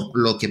todo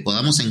lo que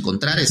podamos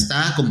encontrar,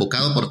 está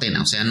convocado por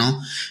Tena, o sea,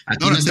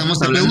 aquí no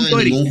estamos hablando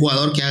de ningún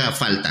jugador que haga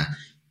falta.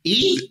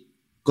 Y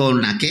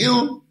con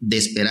Aqueo, de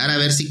esperar a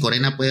ver si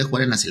Corena puede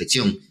jugar en la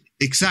selección.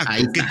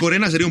 Exacto, que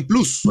Corena sería un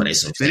plus. Por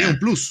eso. Sería un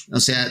plus. O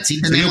sea, sí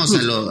tenemos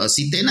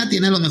si Tena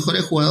tiene a los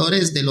mejores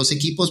jugadores de los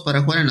equipos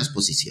para jugar en las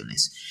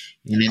posiciones.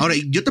 Ahora,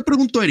 yo te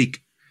pregunto,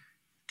 Eric,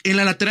 en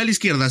la lateral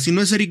izquierda, si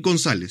no es Eric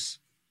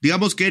González,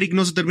 digamos que Eric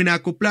no se termina de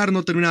acoplar,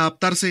 no termina de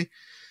adaptarse,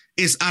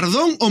 ¿es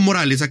Ardón o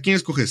Morales? ¿A quién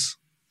escoges?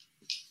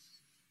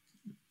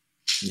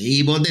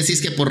 Y vos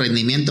decís que por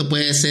rendimiento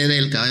puede ser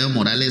el Caballo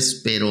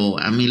Morales, pero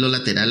a mí los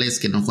laterales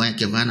que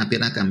juegan a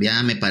pierna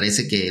cambiada me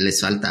parece que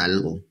les falta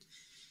algo.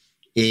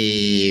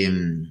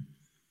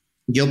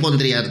 Yo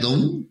pondría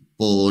Ardón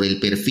por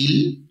el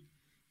perfil,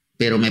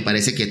 pero me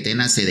parece que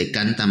Tena se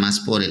decanta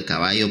más por el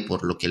Caballo,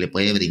 por lo que le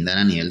puede brindar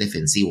a nivel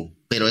defensivo,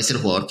 pero es el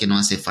jugador que no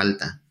hace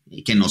falta,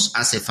 que nos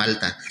hace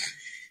falta.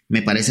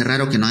 Me parece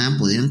raro que no hayan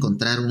podido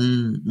encontrar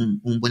un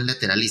buen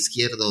lateral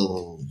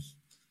izquierdo.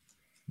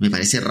 Me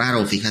parece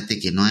raro, fíjate,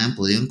 que no hayan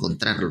podido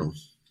encontrarlo.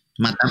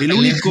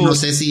 No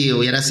sé si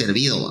hubiera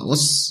servido a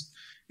vos.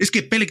 Es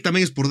que Pelec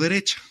también es por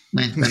derecha.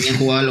 Bueno, también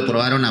lo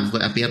probaron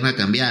a pierna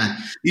cambiada.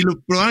 Y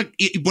lo probaron,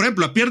 y por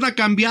ejemplo, a pierna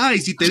cambiada,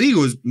 y si te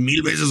digo, es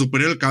 1000 veces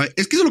superior al Caballo.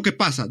 Es que eso es lo que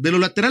pasa. De los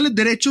laterales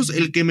derechos,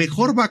 el que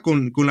mejor va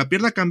con la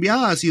pierna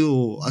cambiada ha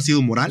sido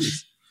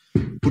Morales.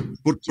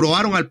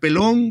 Probaron al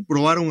Pelón,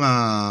 probaron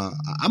a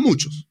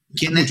muchos.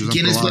 ¿Quiénes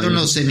fueron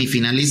los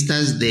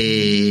semifinalistas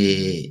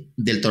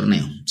del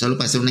torneo? Solo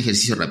para hacer un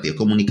ejercicio rápido.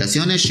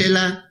 Comunicaciones,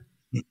 Shela,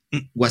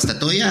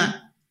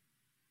 Guastatoya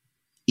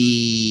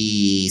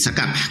y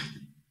Zacapa.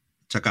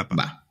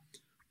 Va.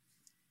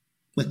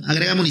 Bueno,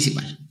 agrega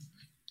Municipal.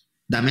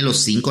 Dame los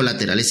 5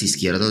 laterales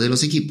izquierdos de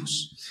los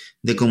equipos.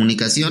 De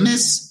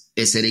Comunicaciones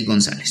es Eric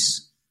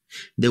González.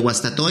 De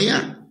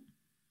Guastatoya,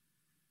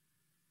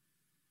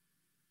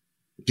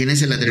 ¿quién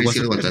es el lateral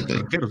izquierdo de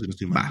Guastatoya?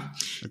 Va.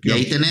 Y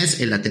ahí tenés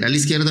el lateral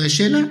izquierdo de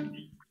Shela.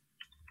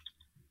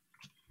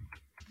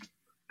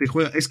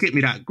 Es que,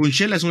 mira, con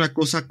Shela es una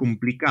cosa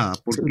complicada,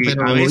 porque sí,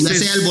 pero a veces...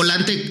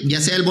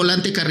 ya sea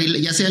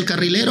el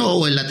carrilero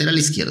o el lateral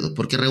izquierdo,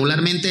 porque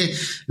regularmente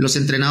los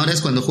entrenadores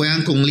cuando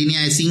juegan con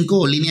línea de 5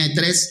 o línea de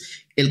 3,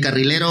 el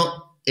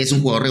carrilero es un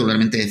jugador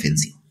regularmente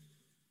defensivo.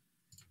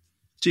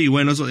 Sí,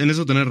 bueno, en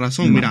eso tenés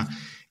razón, no. Mira,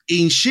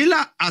 en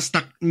Shela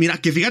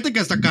que fíjate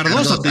que hasta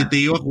Cardosa te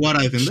iba a jugar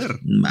a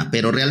defender.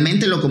 Pero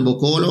realmente lo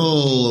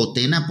convocó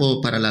Tena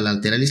para la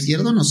lateral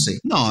izquierdo, no sé.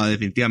 No,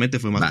 definitivamente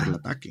fue más por el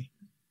ataque.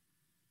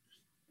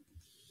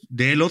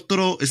 Del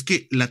otro, es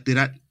que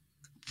lateral...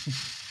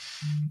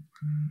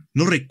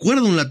 No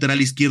recuerdo un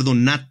lateral izquierdo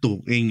nato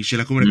en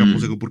Shela Comer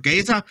Camposeco, porque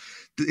esa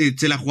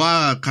se la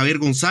jugaba Javier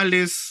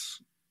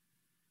González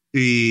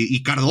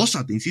y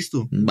Cardosa, te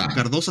insisto.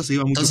 Cardosa se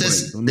iba mucho por ahí.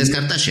 Entonces,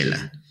 descarta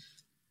Shela.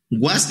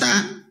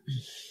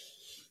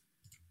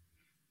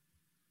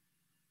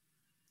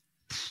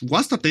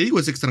 Guasta, te digo,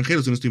 es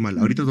extranjero, si no estoy mal.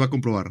 Ahorita te voy a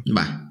comprobar.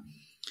 Va.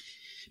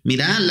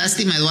 Mira,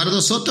 lástima Eduardo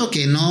Soto,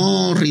 que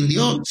no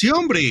rindió. Sí,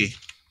 hombre.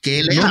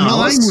 Que él no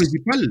da en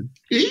Municipal.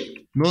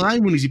 ¿Sí? No da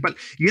en Municipal.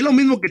 Y es lo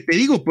mismo que te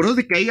digo, por eso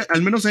de que ahí,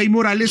 al menos ahí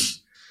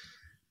Morales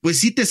pues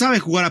sí te sabe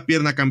jugar a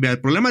pierna cambiada.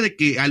 El problema es de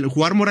que al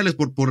jugar Morales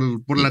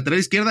por la lateral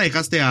izquierda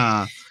dejaste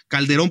a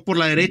Calderón por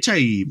la derecha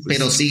y... Pues,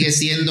 pero sigue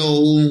siendo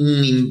un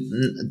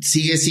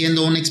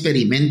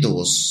experimento,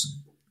 vos.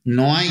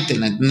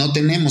 No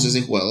tenemos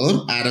ese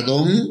jugador.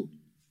 Ardón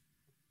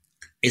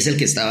es el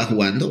que estaba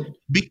jugando.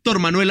 Víctor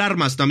Manuel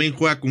Armas también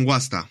juega con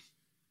Guasta.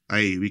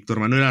 Ahí, Víctor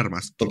Manuel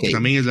Armas, que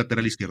también es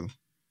lateral izquierdo.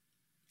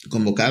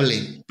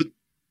 Convocable.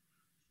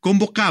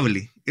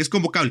 Es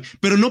convocable.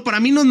 Pero no, para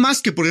mí no es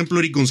más que, por ejemplo,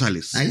 Eric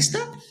González. Ahí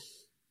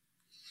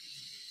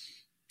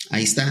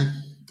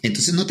está.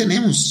 Entonces no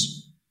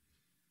tenemos.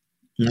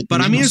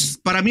 Para mí es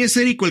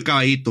Eric o el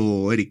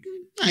caballito, Eric.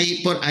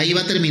 Ahí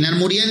va a terminar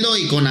muriendo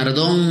y con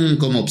Ardón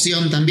como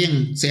opción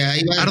también. O sea,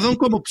 Ardón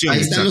como opción.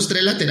 Ahí están los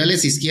 3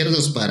 laterales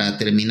izquierdos para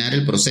terminar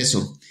el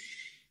proceso.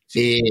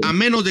 A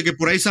menos de que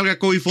por ahí salga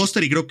Kobe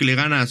Foster y creo que le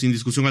gana sin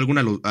discusión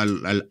alguna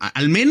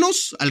al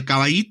menos al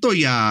caballito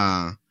y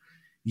al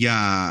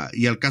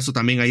caso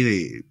también ahí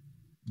de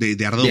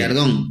Ardón. De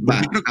Ardón.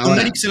 Va. Creo que con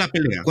Eric se la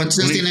pelea. ¿Cuántos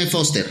años tiene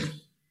Foster?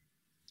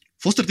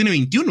 Foster tiene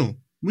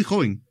 21, muy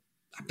joven.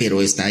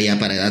 Pero está ya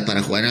para edad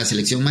para jugar en la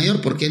selección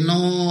mayor. ¿Por qué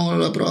no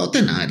lo ha probado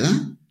Tena, verdad?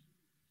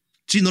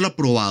 Sí, no lo ha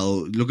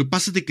probado. Lo que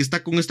pasa es de que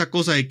está con esta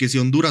cosa de que si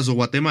Honduras o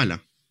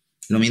Guatemala.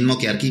 Lo mismo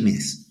que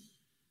Arquímedes.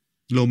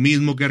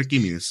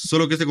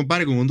 Solo que se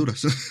compare con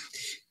Honduras.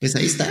 Pues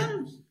ahí está.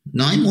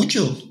 No hay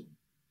mucho.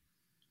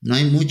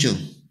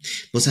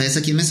 Pues sabes,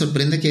 a quién me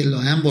sorprende que lo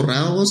hayan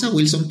borrado vos. A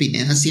Wilson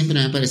Pineda siempre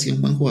me ha parecido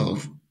un buen jugador.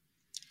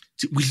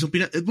 Sí, Wilson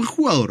Pineda es buen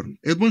jugador.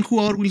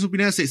 Wilson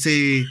Pineda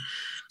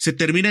se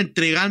termina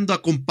entregando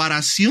a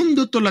comparación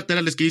de otros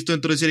laterales que he visto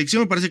dentro de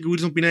selección. Me parece que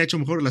Wilson Pineda ha hecho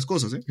mejor las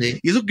cosas. Sí.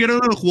 Y eso que era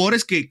uno de los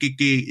jugadores que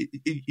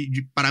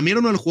para mí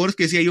era uno de los jugadores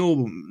que decía yo,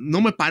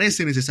 no me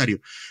parece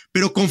necesario.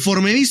 Pero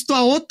conforme he visto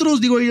a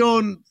otros, digo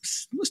yo, no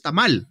está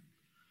mal.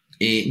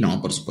 No,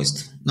 por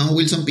supuesto. No,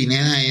 Wilson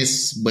Pineda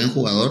es buen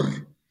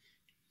jugador.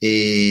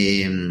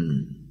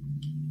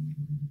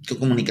 Con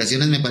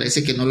Comunicaciones me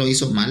parece que no lo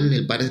hizo mal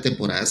el par de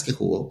temporadas que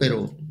jugó,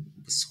 pero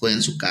pues, juega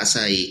en su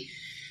casa y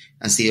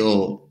ha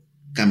sido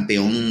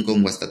campeón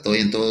con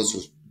Guastatoya en todos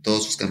sus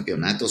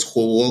campeonatos,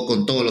 jugó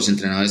con todos los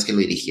entrenadores que lo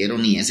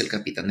dirigieron y es el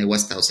capitán de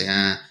Guasta. O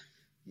sea,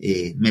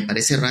 me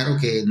parece raro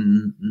que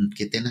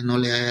Tena no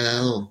le haya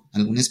dado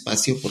algún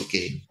espacio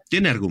porque...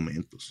 Tiene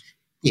argumentos.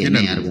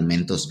 Tiene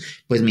argumentos.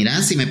 Pues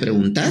mira, si me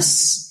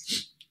preguntas,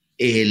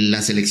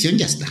 la selección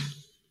ya está.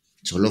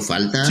 Solo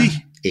falta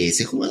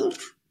ese jugador.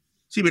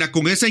 Sí, mira,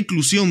 con esa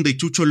inclusión de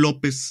Chucho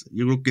López,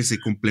 yo creo que se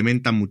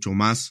complementa mucho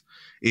más.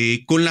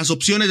 Con las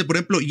opciones de, por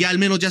ejemplo, ya al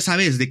menos ya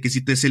sabes de que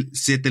si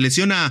se te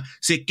lesiona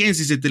Sequén,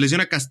 si se te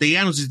lesiona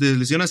Castellanos, si se te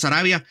lesiona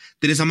Sarabia,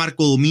 tenés a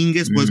Marco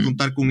Domínguez, puedes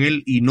contar con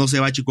él y no se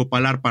va a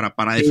chicopalar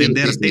para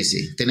defenderte.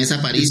 Sí. Tenés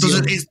a París.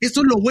 Entonces,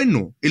 esto es lo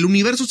bueno. El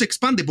universo se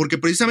expande porque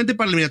precisamente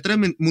para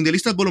eliminatorias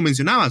mundialistas vos lo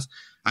mencionabas.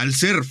 Al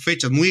ser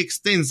fechas muy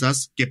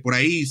extensas, que por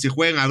ahí se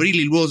juega en abril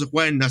y luego se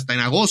juegan hasta en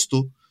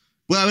agosto,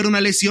 puede haber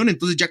una lesión,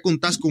 entonces ya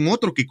contás con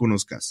otro que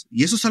conozcas.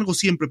 Y eso es algo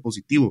siempre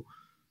positivo.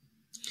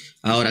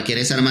 Ahora,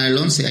 ¿quieres armar el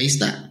 11? Ahí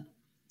está.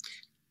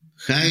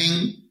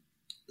 Hagen,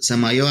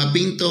 Samayoa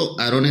Pinto,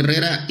 Aarón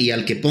Herrera y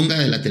al que ponga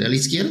de lateral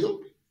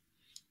izquierdo.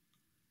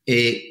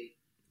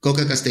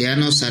 Coca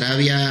Castellanos,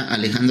 Sarabia,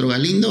 Alejandro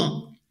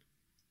Galindo.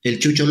 El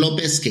Chucho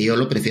López, que yo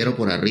lo prefiero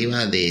por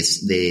arriba del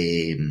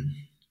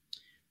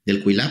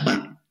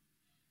Cuilapa.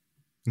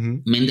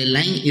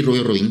 Mendelain y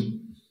Rubio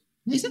Rubín.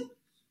 Ahí está.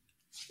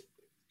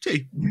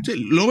 Sí,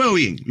 lo veo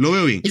bien.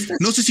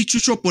 No sé si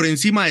Chucho por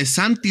encima de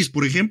Santis,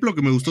 por ejemplo,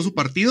 que me gustó su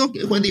partido.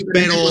 Juega en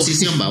diferente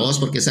posición, babos,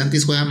 porque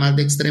Santis juega más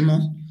de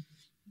extremo.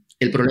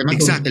 El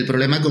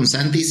problema con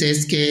Santis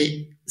es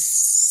que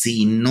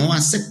si no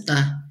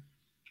acepta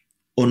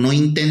o no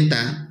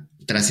intenta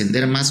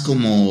trascender más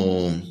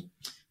como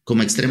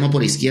extremo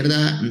por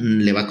izquierda,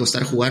 le va a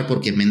costar jugar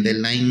porque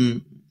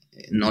Mendelain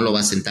no lo va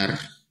a sentar.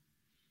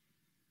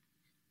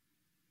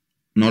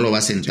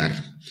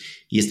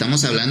 Y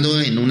estamos hablando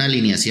en una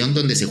alineación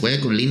donde se juegue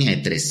con línea de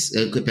 3,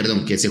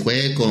 que se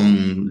juegue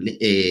con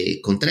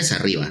 3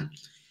 arriba.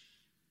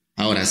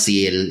 Ahora,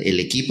 si el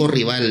equipo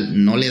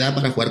rival no le da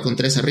para jugar con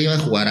 3 arriba,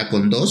 jugará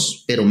con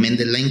 2, pero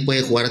Mendelain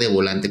puede jugar de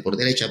volante por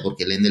derecha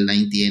porque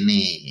Mendelain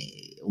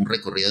tiene un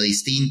recorrido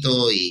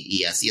distinto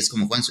y así es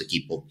como juega en su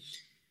equipo.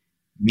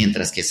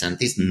 Mientras que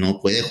Santis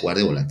no puede jugar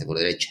de volante por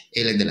derecha,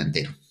 él es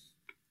delantero.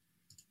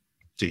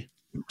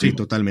 Sí,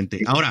 totalmente.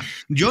 Ahora,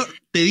 yo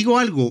te digo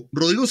algo,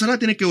 Rodrigo Sala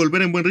tiene que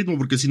volver en buen ritmo,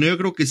 porque si no, yo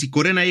creo que si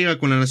Corena llega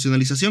con la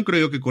nacionalización, creo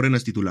yo que Corena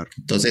es titular.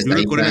 Entonces,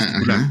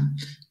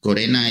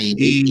 Corena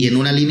y en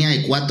una línea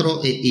de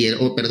 4, y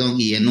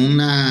en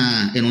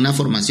una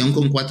formación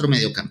con 4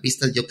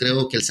 mediocampistas, yo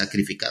creo que el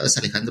sacrificado es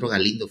Alejandro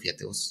Galindo,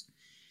 fíjate vos.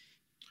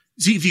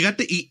 Sí,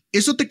 fíjate, y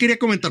eso te quería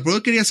comentar, pero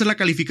yo quería hacer la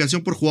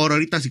calificación por jugador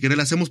ahorita, si querés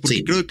la hacemos,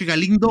 porque creo que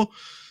Galindo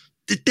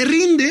te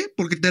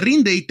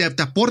rinde y te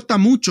aporta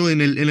mucho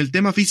en el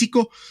tema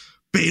físico,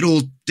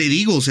 pero te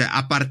digo, o sea,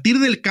 a partir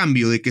del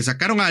cambio de que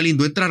sacaron a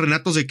Galindo, entra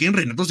Renato Sequén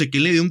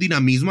le dio un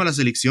dinamismo a la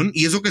selección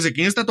y eso que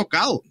Sequén está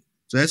tocado. O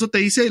sea, eso te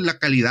dice la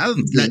calidad,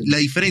 la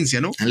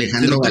diferencia, ¿no?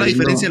 Alejandro la Galindo,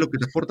 diferencia de lo que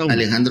te aporta uno.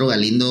 Alejandro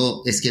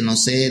Galindo, es que no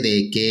sé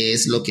de qué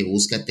es lo que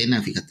busca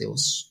Tena, fíjate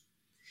vos.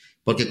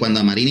 Porque cuando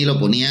a Marini lo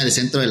ponía de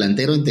centro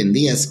delantero,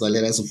 entendías cuál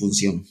era su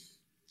función.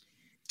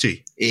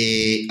 Sí.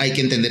 Hay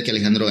que entender que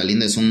Alejandro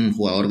Galindo es un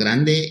jugador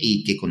grande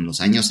y que con los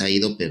años ha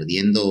ido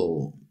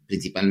perdiendo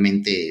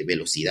principalmente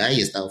velocidad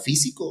y estado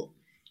físico,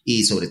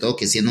 y sobre todo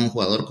que siendo un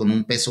jugador con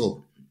un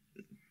peso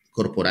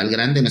corporal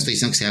grande, no estoy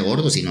diciendo que sea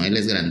gordo, sino él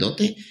es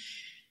grandote,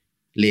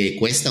 le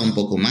cuesta un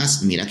poco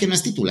más. Mira que no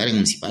es titular en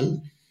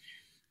Municipal.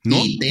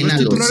 No, y Tena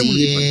no lo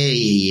sigue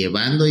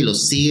llevando y lo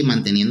sigue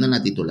manteniendo en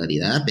la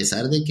titularidad, a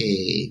pesar de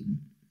que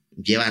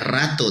lleva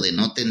rato de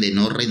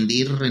no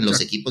rendir en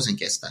los equipos en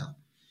que ha estado.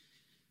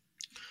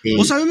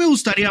 O sea, a mí me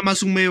gustaría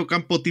más un medio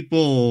campo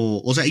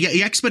tipo, o sea,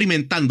 ya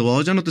experimentando,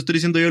 ¿vos? Ya no te estoy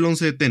diciendo yo el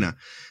 11 de Tena.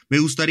 Me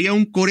gustaría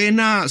un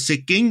Corena,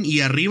 Sequén y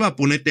arriba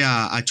ponete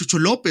a Chucho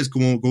López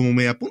como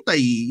media punta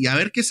y a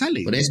ver qué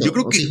sale. Por eso, yo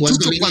creo que si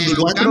Chucho, cuando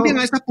lo cambian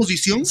a esa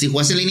posición. Si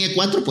juegas en línea de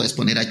 4, puedes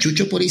poner a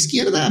Chucho por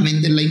izquierda, a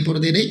Mendelайн por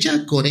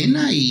derecha,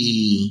 Corena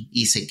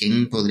y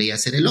Sequén podría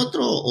ser el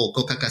otro, o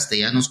Coca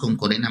Castellanos con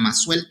Corena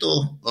más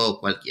suelto, o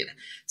cualquiera.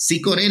 Si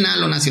Corena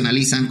lo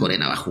nacionalizan,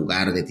 Corena va a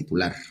jugar de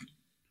titular.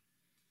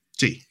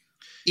 Sí.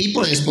 Y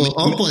podés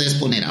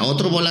poner a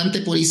otro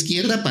volante por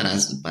izquierda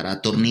para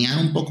atornear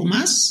un poco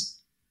más.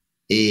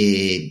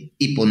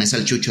 Y pones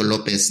al Chucho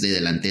López de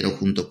delantero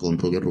junto con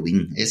Rubio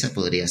Rubín. Esa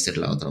podría ser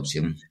la otra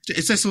opción.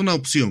 Esa es una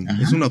opción.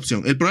 Ajá. Es una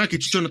opción. El problema es que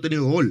Chucho no ha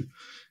tenido gol.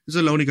 Esa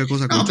es la única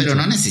cosa. No, pero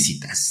no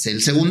necesitas.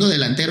 El segundo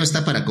delantero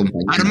está para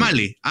acompañar.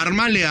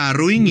 Armale a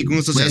Rubín y con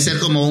eso puede ser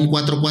como un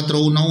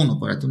 4-4-1-1,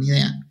 para darte una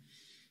idea.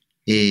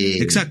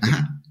 Exacto.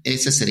 Ajá,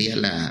 esa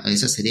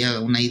sería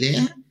una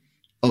idea.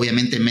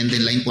 Obviamente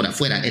Mendelайн por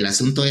afuera. El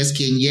asunto es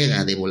quién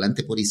llega de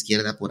volante por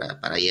izquierda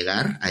para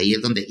llegar. Ahí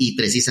es donde, y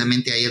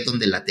precisamente ahí es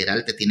donde el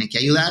lateral te tiene que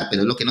ayudar,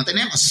 pero es lo que no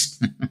tenemos.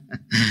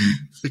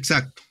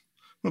 Exacto.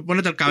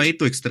 Ponete al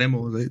caballito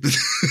extremo.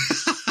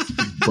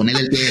 Ponele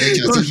el pie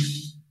derecho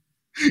así.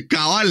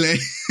 Cabal,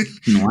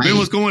 No hay.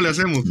 Vemos cómo le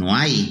hacemos. No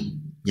hay.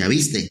 ¿Ya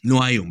viste?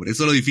 No hay, hombre.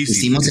 Eso es lo difícil.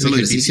 Hicimos el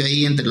ejercicio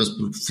ahí entre los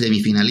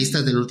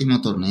semifinalistas del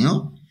último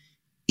torneo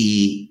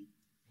y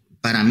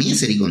para mí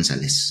es Eric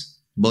González.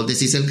 Vos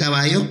decís el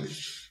caballo,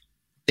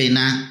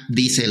 Tena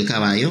dice el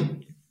caballo,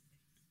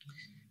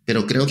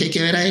 pero creo que hay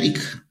que ver a Eric.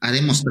 Ha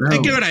demostrado.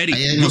 Hay que ver a Eric. Ha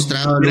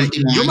demostrado el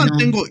último año.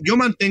 Yo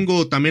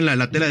mantengo también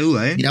la tela de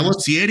duda, ¿eh? Mira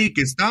vos, si Eric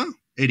está,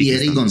 Eric y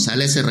Eric está.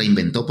 González se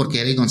reinventó porque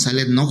Eric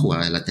González no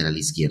jugaba de lateral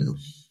izquierdo.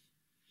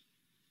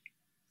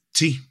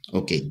 Sí.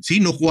 Ok.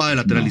 Sí, no jugaba de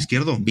lateral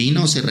izquierdo.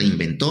 Vino, se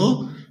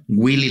reinventó.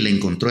 Willy le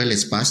encontró el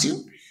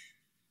espacio.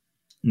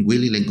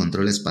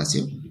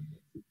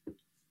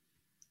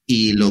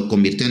 Y lo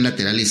convirtió en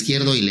lateral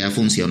izquierdo y le ha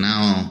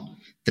funcionado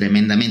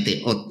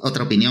tremendamente.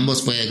 Otra opinión,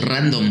 vos, fue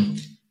random.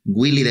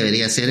 Willy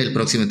debería ser el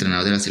próximo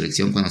entrenador de la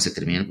selección cuando se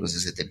termine el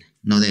proceso de Tena.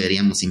 No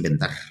deberíamos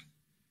inventar.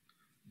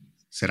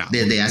 Será.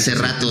 Desde hace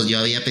ratos yo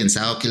había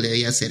pensado que él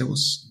debía ser,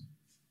 vos.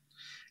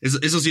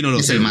 Eso sí no lo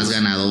sé. Es el más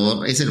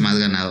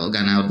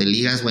ganador de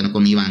ligas, bueno,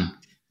 con Iván.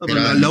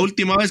 Pero la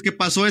última vez que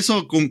pasó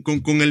eso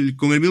con el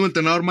mismo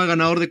entrenador más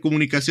ganador de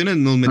comunicaciones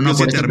nos metió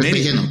 7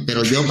 Armenia.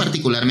 Pero yo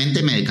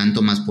particularmente me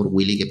decanto más por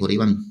Willy que por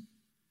Iván.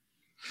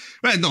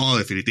 No,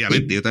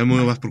 definitivamente. Sí. Yo también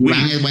me voy más por Willy.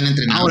 Iván es buen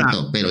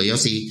entrenador, pero yo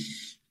sí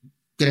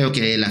creo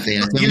que la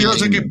federación...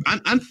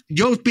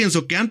 Yo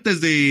pienso que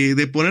antes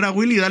de poner a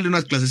Willy, darle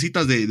unas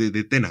clasecitas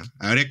de Tena.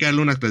 Habría que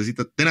darle unas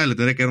clasecitas. Tena le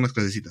tendría que dar unas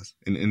clasecitas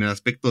en el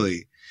aspecto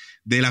de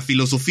la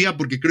filosofía,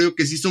 porque creo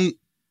que sí son,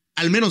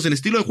 al menos en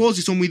estilo de juego,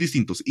 sí son muy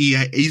distintos. Y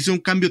hice un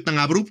cambio tan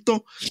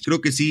abrupto, creo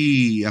que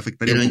sí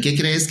afectaría. ¿Pero en qué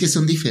crees que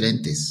son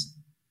diferentes?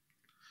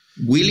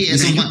 Willy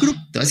es te voy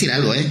a decir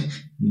algo,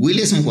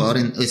 Willy es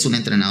un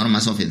entrenador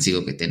más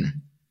ofensivo que Tena.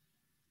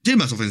 Sí, es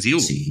más ofensivo.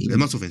 Sí. Es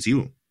más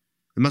ofensivo.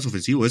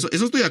 Eso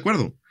estoy de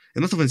acuerdo.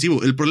 Es más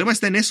ofensivo. El problema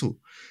está en eso.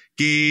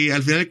 Que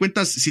al final de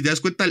cuentas, si te das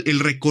cuenta, el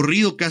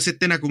recorrido que hace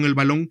Tena con el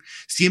balón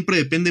siempre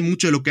depende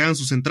mucho de lo que hagan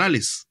sus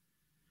centrales.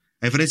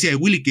 A diferencia de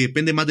Willy, que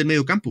depende más del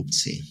medio campo.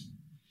 Sí.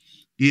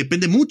 Y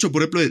depende mucho,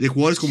 por ejemplo, de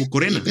jugadores como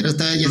Corena. Sí, pero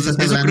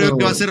eso creo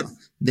que va a ser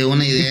de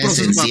una idea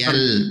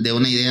esencial, de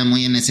una idea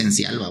muy en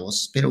esencial,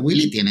 vamos. Pero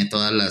Willy tiene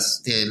todos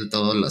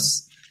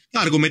los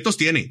argumentos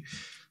tiene.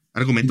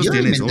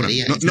 Sobra.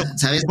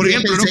 ¿Sabes? Por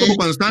ejemplo, no como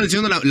cuando estaban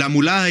diciendo la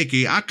mulada de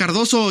que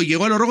Cardoso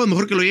llegó a los rojos,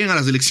 mejor que lo lleguen a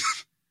la selección.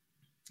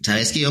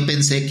 ¿Sabes que yo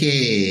pensé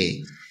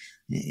que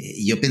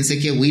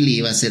Willy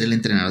iba a ser el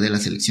entrenador de la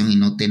selección y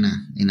no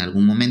Tena en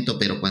algún momento,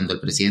 pero cuando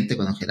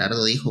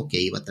Gerardo dijo que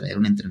iba a traer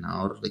un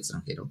entrenador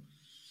extranjero,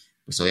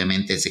 pues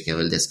obviamente se quedó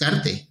el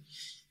descarte.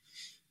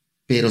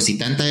 Pero si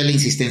tanta es la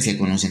insistencia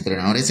con los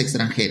entrenadores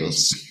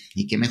extranjeros,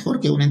 y qué mejor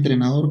que un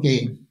entrenador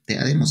que te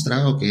ha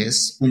demostrado que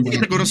es un buen...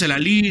 Que conoce la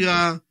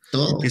liga,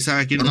 todo, que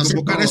sabe a quién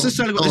convocar, eso es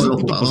algo... Todos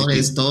los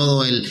jugadores,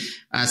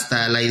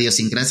 hasta la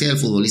idiosincrasia del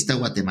futbolista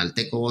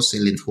guatemalteco,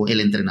 el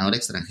entrenador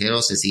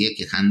extranjero se sigue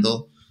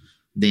quejando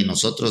de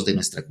nosotros, de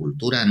nuestra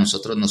cultura. A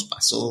nosotros nos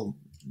pasó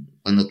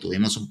cuando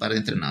tuvimos un par de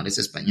entrenadores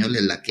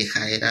españoles, la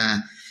queja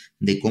era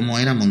de cómo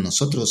éramos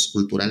nosotros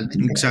culturalmente.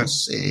 Exacto.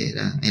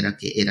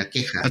 Era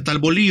queja. Hasta el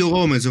Bolillo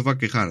Gómez se fue a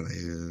quejar.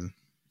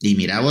 Y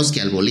mira vos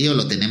que al Bolillo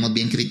lo tenemos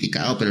bien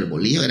criticado, pero el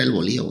Bolillo era el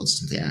Bolillo,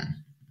 vos, o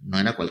sea, no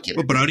era cualquier.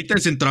 Pero ahorita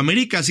en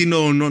Centroamérica sí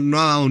no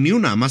ha dado ni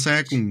una, más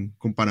allá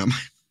con Panamá.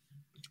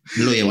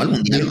 Lo llevó al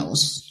Mundial,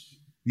 vos.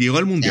 Llegó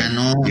al Mundial.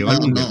 No.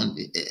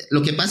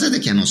 Lo que pasa es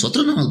de que a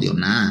nosotros no nos dio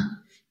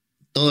nada.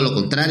 Todo lo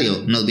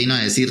contrario, nos vino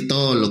a decir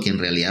todo lo que en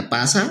realidad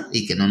pasa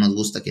y que no nos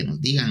gusta que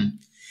nos digan.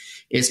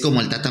 Es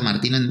como el Tata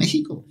Martino en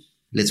México.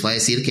 Les fue a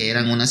decir que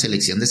eran una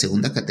selección de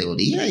segunda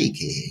categoría y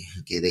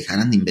que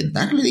dejaran de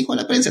inventar, le dijo a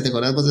la prensa. ¿Te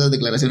acuerdas vos de las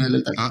declaraciones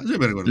del Tata? Sí,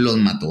 pero los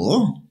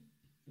mató.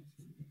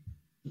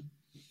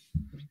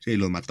 Sí,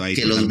 los mató ahí.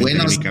 Que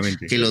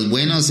los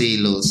buenos y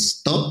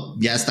los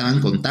top ya estaban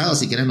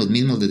contados y que eran los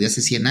mismos desde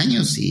hace 100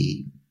 años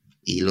y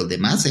los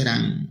demás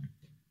eran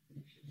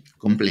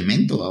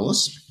complemento a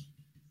vos.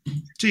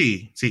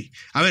 Sí.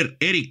 A ver,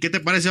 Eric, ¿qué te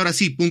parece ahora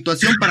sí?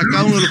 Puntuación para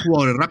cada uno de los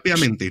jugadores,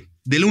 rápidamente.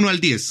 Del 1 al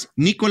 10.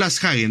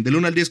 Nicolás Hagen, del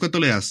 1 al 10, ¿cuánto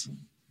le das?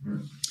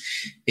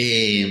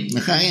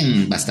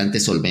 Hagen bastante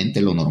solvente,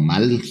 lo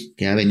normal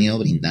que ha venido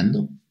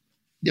brindando.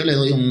 Yo le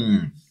doy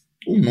un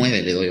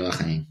 9, le doy a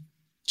Hagen.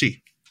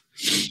 Sí.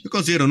 Yo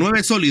considero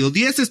 9 sólido.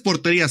 10 es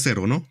portería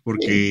cero, ¿no?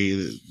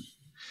 Porque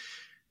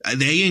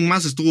de ahí en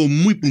más estuvo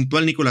muy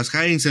puntual Nicolás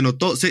Hagen. Se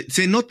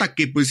nota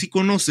que pues sí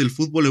conoce el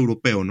fútbol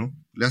europeo, ¿no?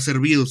 Le ha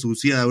servido su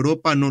ida a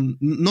Europa.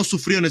 No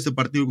sufrió en este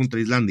partido contra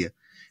Islandia.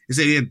 Es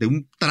evidente,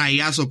 un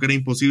trayazo que era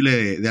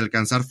imposible de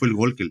alcanzar fue el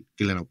gol que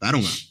le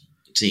anotaron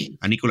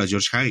a Nicolás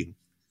George Hagen.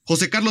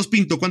 José Carlos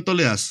Pinto, ¿cuánto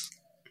le das?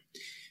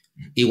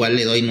 Igual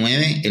le doy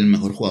 9, el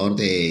mejor jugador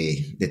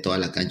de toda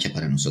la cancha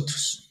para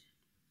nosotros.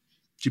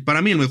 Sí,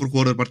 para mí el mejor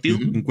jugador del partido,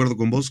 concuerdo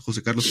con vos,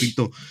 José Carlos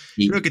Pinto.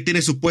 Creo que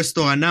tiene su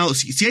puesto ganado.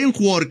 Si hay un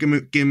jugador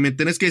que me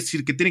tenés que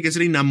decir que tiene que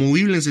ser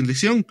inamovible en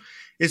selección,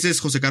 ese es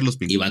José Carlos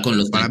Pinto. Y va con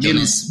los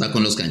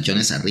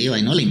canchones arriba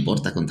y no le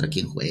importa contra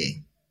quién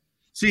juegue.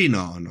 Sí,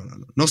 no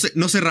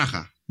se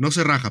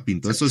raja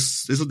Pinto, eso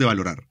es de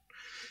valorar.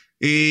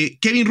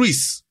 Kevin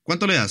Ruiz,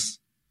 ¿cuánto le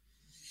das?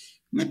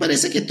 Me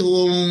parece que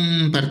tuvo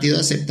un partido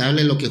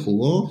aceptable lo que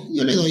jugó,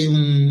 yo le doy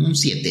un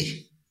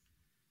 7.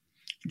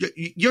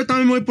 Yo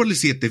también me voy por el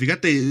 7,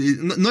 fíjate,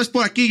 no es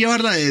por aquí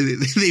llevarla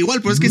de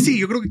igual, pero es que sí,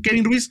 yo creo que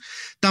Kevin Ruiz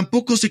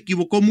tampoco se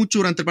equivocó mucho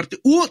durante el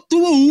partido.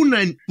 Tuvo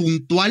una en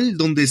puntual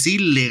donde sí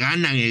le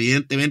ganan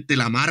evidentemente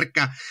la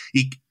marca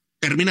y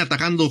termina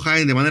atacando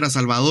Hagen de manera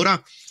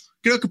salvadora.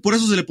 Creo que por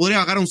eso se le podría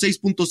bajar a un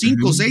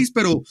 6.5, 6,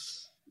 pero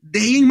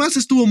de ahí en más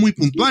estuvo muy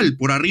puntual.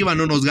 Por arriba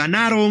no nos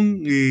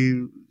ganaron.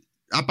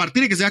 A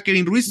partir de que sea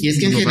Kevin Ruiz. Y es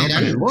que en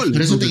general,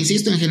 por eso te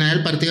insisto, en general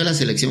el partido de la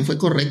selección fue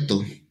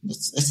correcto.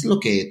 Es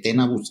lo que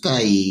Tena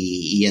busca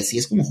y así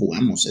es como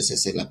jugamos. Esa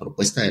es la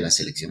propuesta de la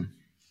selección.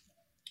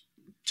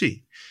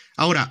 Sí.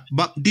 Ahora,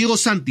 Diego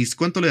Santis,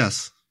 ¿cuánto le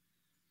das?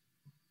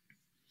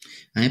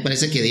 A mí me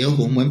parece que Diego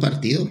jugó un buen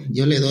partido.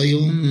 Yo le doy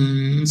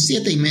un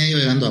 7.5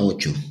 llegando a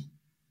 8.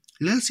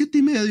 Le das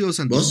 7.5 a Diego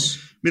Santis. ¿Vos?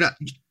 Mira,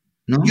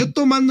 ¿no? Yo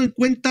tomando en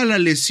cuenta la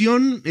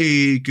lesión,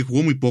 que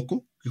jugó muy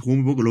poco,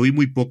 lo vi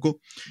muy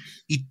poco,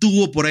 y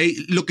tuvo por ahí,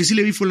 lo que sí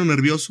le vi fue lo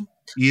nervioso,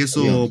 y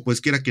eso,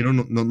 pues quiera que no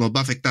nos va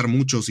a afectar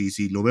mucho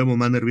si lo vemos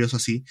más nervioso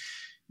así.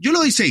 Yo le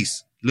doy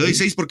 6. Le doy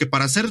 6 porque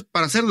para hacer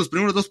los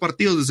primeros 2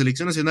 partidos de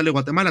Selección Nacional de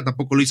Guatemala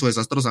tampoco lo hizo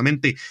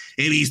desastrosamente.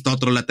 He visto a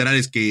otros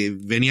laterales que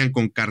venían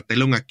con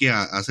cartelón aquí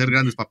a hacer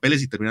grandes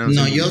papeles y terminaron.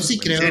 No, yo sí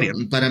creo, serio.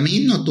 Para mí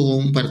no tuvo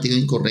un partido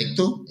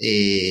incorrecto,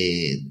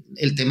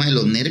 el tema de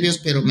los nervios,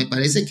 pero me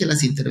parece que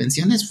las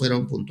intervenciones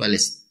fueron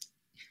puntuales.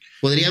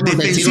 Podríamos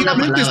decir una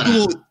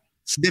palabra.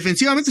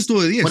 Defensivamente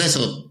estuvo de 10. Por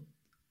eso,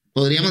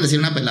 podríamos decir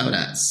una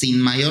palabra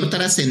sin mayor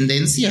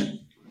trascendencia,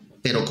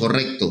 pero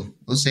correcto.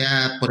 O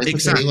sea, por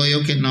eso te digo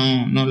yo que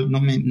no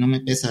me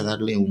pesa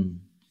darle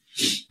un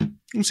 7.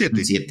 Un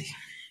 7.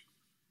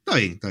 Está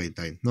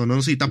bien.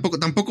 No, sí, tampoco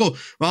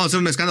vamos a hacer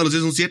un escándalo si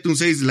es un 7, un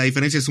 6, la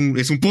diferencia es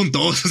un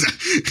punto, o sea.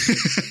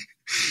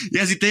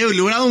 Ya si te digo,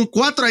 logrado un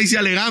 4, ahí sí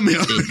alegame,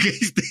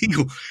 sí.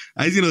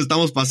 Ahí sí nos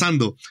estamos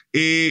pasando.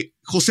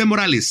 José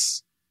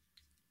Morales.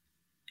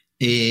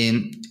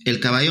 El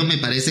Caballo me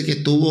parece que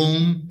tuvo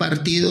un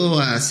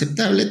partido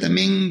aceptable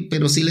también,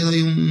 pero sí le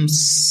doy un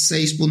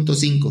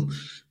 6.5,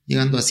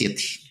 llegando a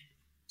 7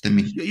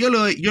 también. Yo le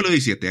doy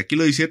 7, aquí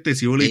le doy 7,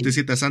 si vos le diste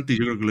 7 a Santi,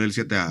 yo creo que le doy el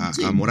 7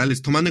 a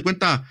Morales, tomando en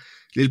cuenta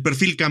el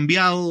perfil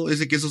cambiado,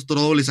 ese que es otro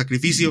doble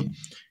sacrificio.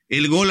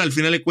 El gol al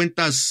final de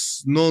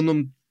cuentas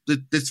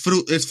es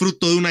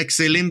fruto de una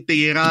excelente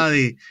llegada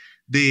de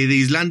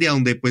Islandia,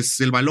 donde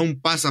pues el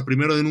balón pasa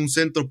primero en un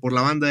centro por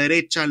la banda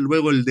derecha,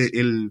 luego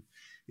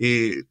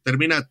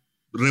termina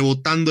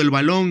rebotando el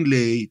balón,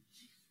 le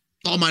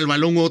toma el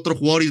balón otro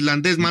jugador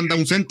islandés, manda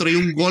un centro y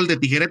un gol de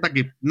tijereta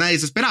que nadie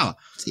se esperaba.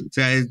 Sí. O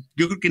sea,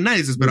 yo creo que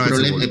nadie se esperaba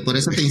ese gol. Por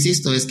eso te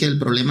insisto, es que el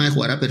problema de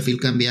jugar a perfil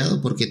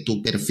cambiado, porque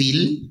tu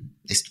perfil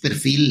es tu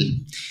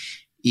perfil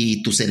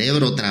y tu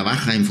cerebro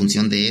trabaja en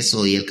función de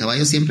eso, y el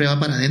Caballo siempre va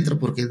para adentro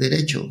porque es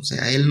derecho. O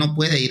sea, él no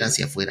puede ir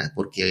hacia afuera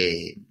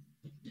porque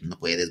no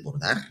puede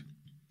desbordar,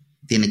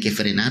 tiene que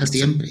frenar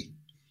siempre.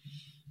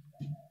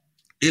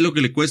 Es lo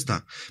que le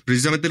cuesta,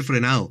 precisamente el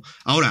frenado.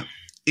 Ahora,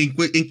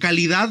 en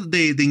calidad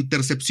de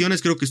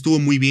intercepciones creo que estuvo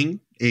muy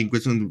bien, en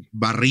cuestión de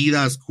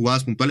barridas,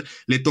 jugadas puntuales.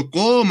 Le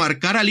tocó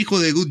marcar al hijo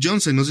de Good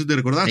Johnson, no sé si te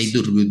recordás. Hey,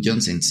 Good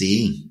Johnson,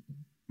 sí.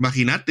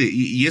 Imagínate,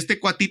 y este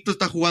cuatito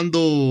está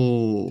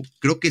jugando,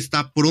 creo que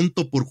está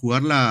pronto por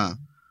jugar la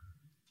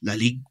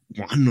League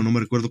One, no me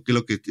recuerdo qué es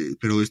lo que,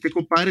 pero este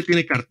compadre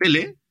tiene cartel,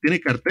 ¿eh? Tiene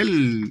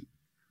cartel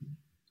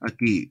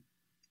aquí,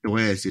 te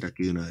voy a decir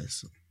aquí de una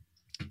vez.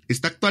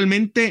 Está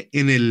actualmente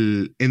en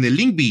el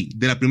Lyngby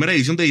de la primera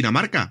división de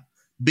Dinamarca,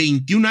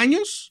 21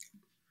 años,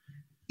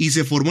 y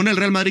se formó en el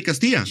Real Madrid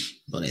Castilla.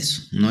 Por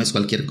eso, no es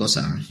cualquier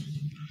cosa.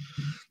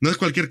 No es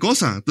cualquier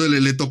cosa.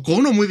 Entonces le tocó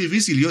uno muy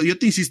difícil. Yo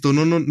te insisto,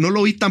 no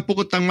lo vi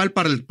tampoco tan mal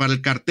para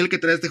el cartel que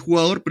trae este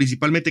jugador,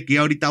 principalmente que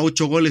ya ahorita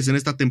 8 goles en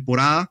esta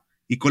temporada,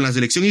 y con la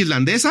selección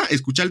islandesa,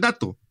 escucha el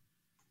dato,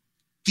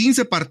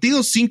 15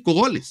 partidos, 5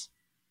 goles.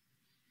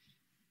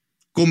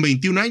 Con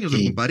 21 años,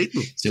 el compadrito.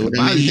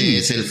 Seguramente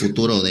es el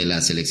futuro de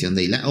la selección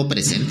de Isla, o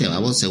presente,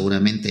 vamos,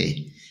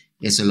 seguramente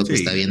eso es lo que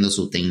está viendo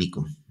su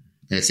técnico.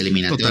 Las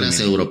eliminatorias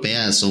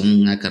europeas son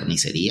una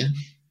carnicería.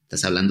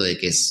 Estás hablando de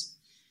que es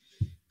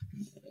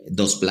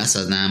 2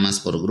 plazas nada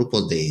más por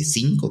grupos de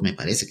 5, me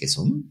parece que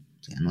son.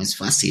 O sea, no es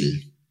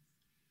fácil.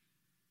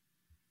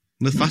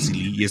 No es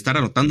fácil. Y estar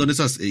anotando en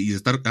esas, y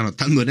estar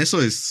anotando en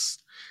eso es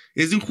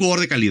de un jugador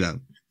de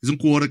calidad. Es un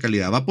jugador de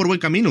calidad. Va por buen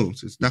camino.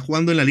 Se está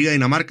jugando en la Liga de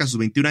Dinamarca a sus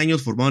 21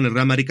 años, formado en el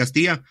Real Madrid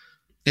Castilla.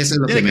 Eso es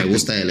lo que me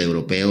gusta del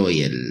europeo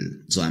y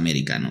el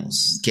sudamericano.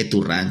 Que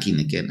tu ranking,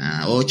 de que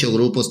nada, 8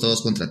 grupos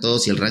todos contra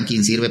todos, y el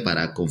ranking sirve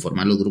para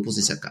conformar los grupos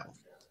y se acabó.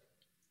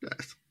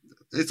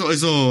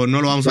 Eso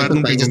no lo vamos a ver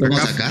nunca. ¿Cuántos países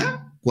estamos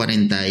acá?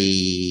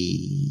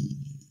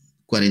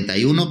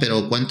 41,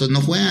 pero ¿cuántos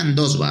no juegan?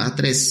 2, ¿va?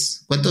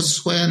 3. ¿Cuántos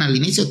juegan al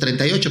inicio?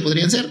 38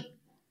 podrían ser.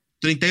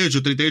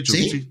 38.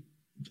 Sí.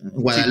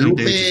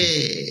 Guadalupe,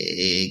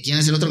 sí, ¿quién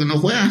es el otro que no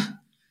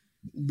juega?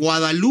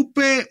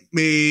 Guadalupe,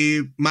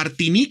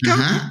 Martinica.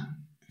 Ajá.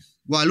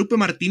 Guadalupe,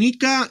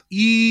 Martinica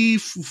y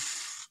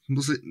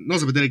no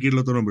se me tiene que ir el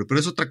otro nombre,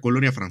 pero es otra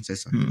colonia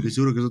francesa. Estoy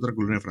seguro que es otra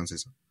colonia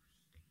francesa.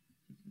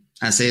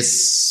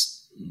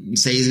 Haces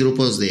 6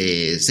 grupos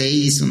de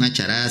 6, una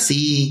charada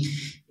así,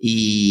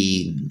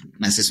 y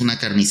haces una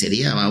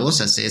carnicería,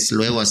 vamos,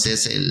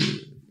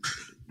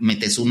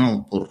 metes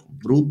uno por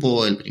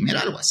grupo, el primero,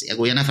 algo así, a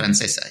Guyana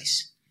Francesa,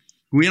 dice.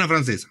 Guyana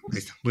Francesa, ahí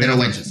está. Pero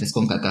bueno, es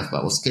con CACAF,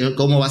 vos.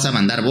 ¿Cómo vas a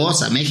mandar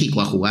vos a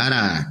México a jugar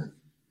a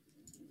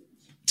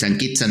San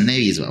Kitts San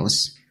Nevis,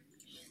 vamos?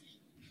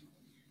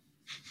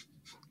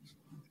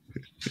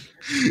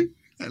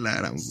 La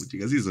gran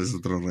chica, sí, eso es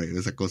otro rollo,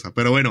 esa cosa.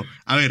 Pero bueno,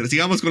 a ver,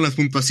 sigamos con las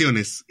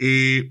puntuaciones.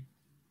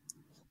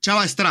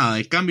 Chava Estrada,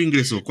 el cambio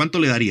ingreso, ¿cuánto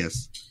le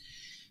darías?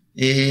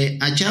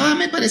 A Chava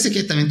me parece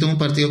que también tuvo un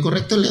partido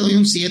correcto, le doy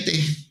un 7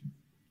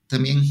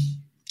 también.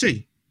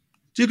 Sí.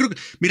 Yo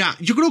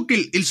creo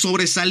que el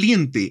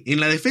sobresaliente en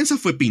la defensa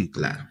fue Pinto.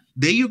 Claro.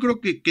 De ahí yo creo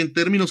que en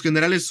términos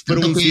generales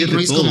fueron tanto un 7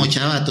 Ruiz todos. Como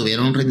Chava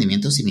tuvieron un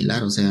rendimiento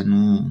similar, o sea,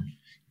 no.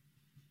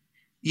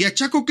 ¿Y a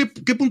Chaco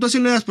qué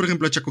puntuación le das, por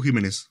ejemplo, a Chaco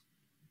Jiménez?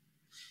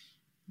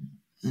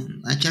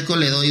 A Chaco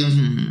le doy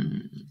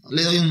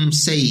un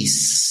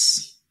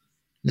 6.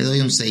 Le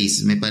doy un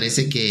 6. Me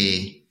parece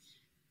que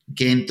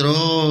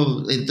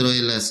entró dentro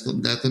de las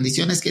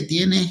condiciones que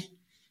tiene,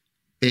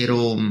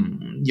 pero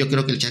yo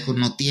creo que el Chaco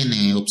no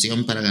tiene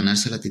opción para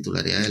ganarse la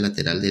titularidad de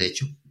lateral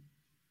derecho.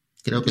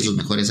 Creo que sus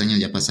mejores años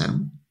ya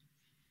pasaron.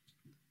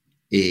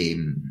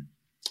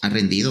 Ha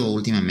rendido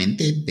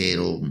últimamente,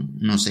 pero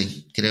no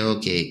sé,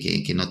 creo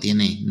que no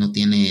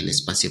tiene el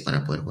espacio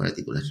para poder jugar a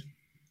titular.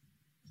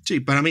 Sí,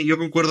 para mí, yo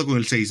concuerdo con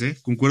el 6,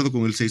 concuerdo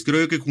con el 6.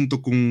 Creo que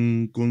junto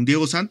con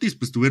Diego Santis,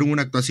 pues tuvieron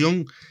una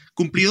actuación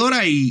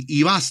cumplidora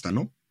y basta,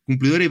 ¿no?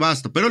 Cumplidora y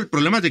basta. Pero el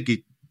problema es de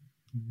que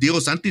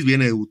Diego Santis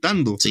viene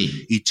debutando,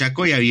 sí, y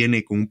Chaco ya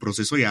viene con un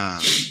proceso ya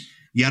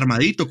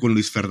armadito con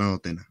Luis Fernando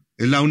Tena.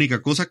 Es la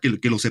única cosa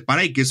que lo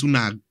separa y que es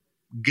una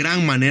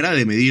gran manera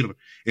de medir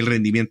el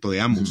rendimiento de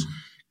ambos.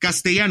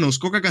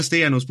 Coca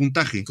Castellanos,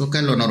 puntaje.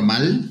 Coca lo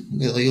normal,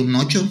 le doy un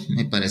 8.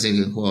 Me parece que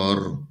es un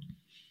jugador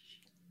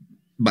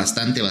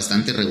bastante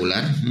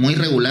regular. Muy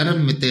regular.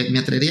 Me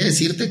atrevería a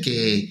decirte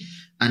que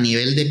a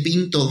nivel de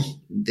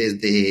Pinto,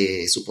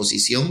 desde su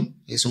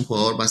posición, es un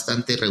jugador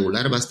bastante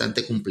regular,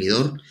 bastante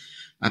cumplidor.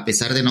 A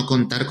pesar de no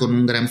contar con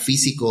un gran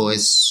físico,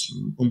 es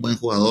un buen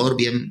jugador,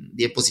 bien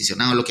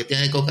posicionado. Lo que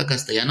tiene Coca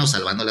Castellanos,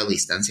 salvando las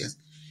distancias,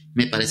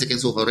 me parece que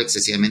es un jugador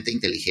excesivamente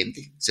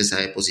inteligente, se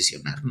sabe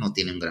posicionar, no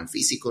tiene un gran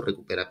físico,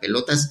 recupera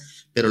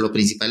pelotas, pero lo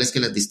principal es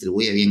que las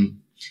distribuye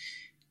bien.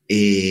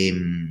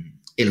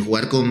 El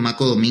jugar con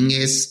Maco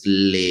Domínguez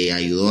le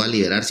ayudó a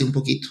liberarse un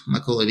poquito.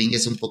 Maco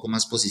Domínguez es un poco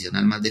más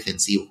posicional, más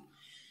defensivo.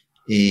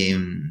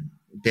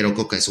 Pero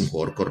Coca es un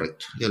jugador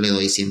correcto. Yo le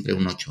doy siempre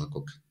un 8 a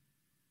Coca.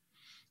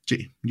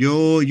 Sí,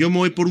 yo me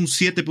voy por un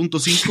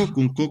 7.5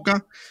 con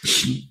Coca.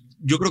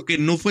 Yo creo que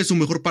no fue su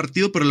mejor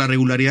partido, pero la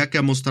regularidad que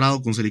ha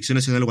mostrado con Selección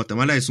Nacional de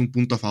Guatemala es un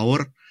punto a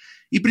favor.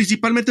 y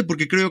principalmente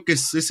porque creo que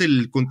es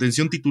el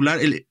contención titular,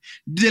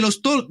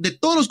 de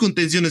todos los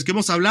contenciones que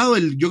hemos hablado,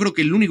 yo creo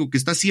que el único que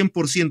está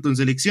 100% en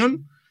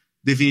selección,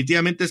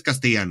 definitivamente es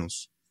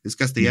Castellanos. Es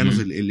Castellanos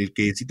el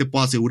que sí te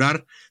puedo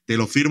asegurar, te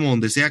lo firmo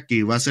donde sea,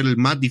 que va a ser el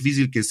más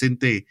difícil que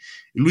siente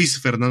Luis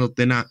Fernando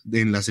Tena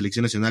en la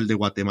selección nacional de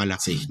Guatemala.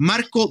 Sí.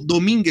 Marco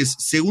Domínguez,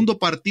 segundo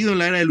partido en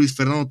la era de Luis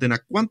Fernando Tena.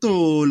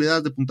 ¿Cuánto le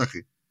das de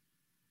puntaje?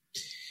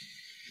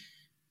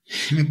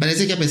 Me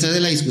parece que a pesar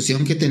de la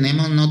discusión que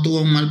tenemos, no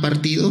tuvo un mal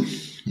partido.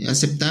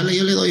 Aceptable,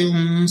 yo le doy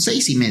un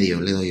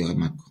 6.5, le doy yo a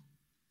Marco.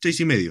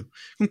 6.5.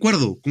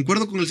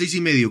 Concuerdo con el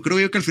 6.5. Creo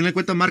yo que al final de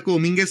cuentas Marco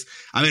Domínguez,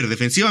 a ver,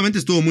 defensivamente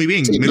estuvo muy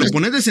bien. Sí, me lo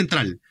pones de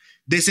central.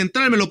 De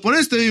central me lo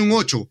pones, te doy un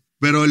 8.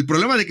 Pero el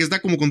problema es de que está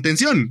como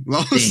contención,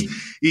 vamos, sí.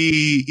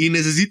 y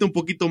necesita un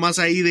poquito más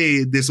ahí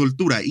de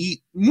soltura.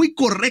 Y muy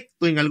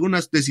correcto en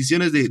algunas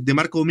decisiones de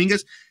Marco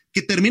Domínguez,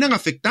 que terminan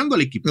afectando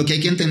al equipo. Lo que hay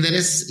que entender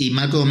es, y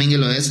Marco Domínguez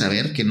lo debe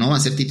saber, que no va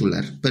a ser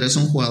titular, pero es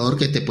un jugador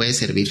que te puede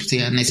servir. O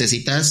sea,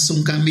 necesitas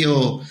un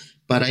cambio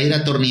para ir a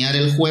atornillar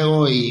el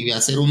juego y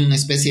hacer una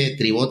especie de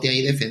tribote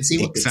ahí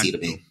defensivo. Exacto. Te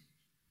sirve.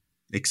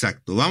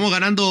 Exacto. Vamos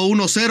ganando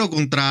 1-0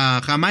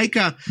 contra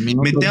Jamaica.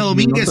 Mete a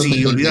Domínguez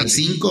y olvídate.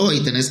 5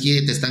 y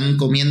te están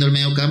comiendo el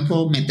medio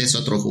campo, metes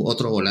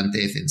otro volante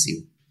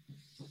defensivo.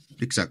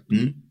 Exacto,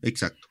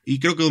 exacto. Y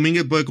creo que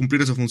Domínguez puede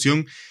cumplir esa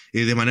función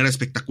de manera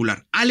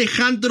espectacular.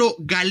 Alejandro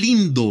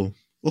Galindo.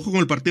 Ojo con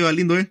el partido de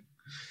Galindo,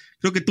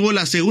 Creo que tuvo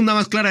la segunda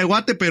más clara de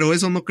Guate, pero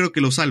eso no creo que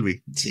lo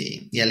salve.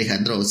 Sí, y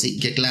Alejandro, sí,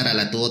 qué clara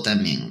la tuvo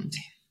también, hombre.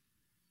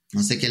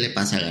 No sé qué le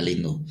pasa a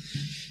Galindo.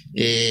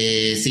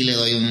 Sí le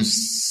doy un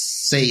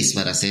 6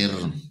 para ser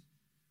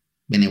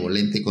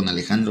benevolente con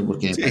Alejandro,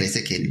 porque me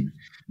parece que...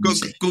 No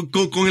sé.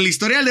 Con el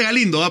historial de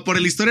Galindo, por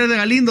el historial de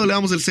Galindo le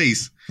damos el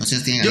 6. O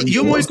sea,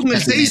 yo voy con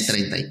el 6.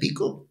 30 y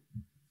pico.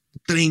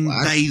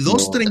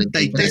 32,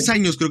 33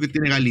 años creo que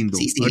tiene Galindo.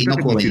 Sí, vino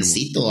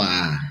jovencito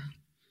a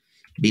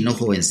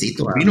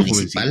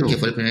Municipal, que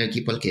fue el primer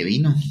equipo al que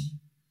vino.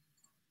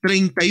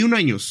 31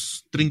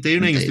 años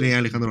tiene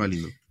Alejandro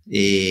Galindo.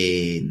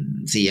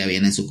 Sí, ya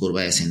viene en su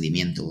curva de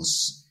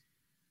descendimientos.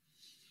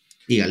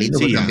 Y Galindo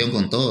fue campeón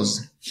con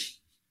todos.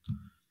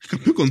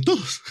 Campeón con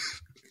todos.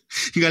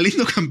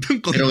 Galindo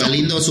campeón con Pero todo.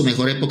 Galindo su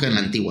mejor época en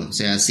la antigua, o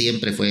sea,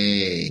 siempre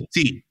fue...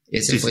 Sí.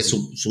 Ese fue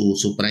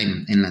su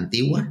prime en la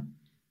antigua.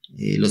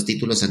 Los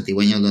títulos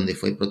antigüeños donde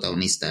fue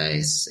protagonista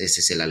ese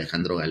es el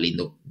Alejandro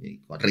Galindo,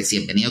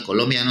 recién venido a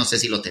Colombia, no sé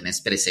si lo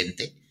tenés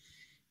presente,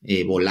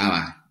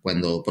 volaba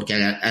porque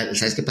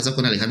 ¿sabes qué pasó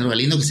con Alejandro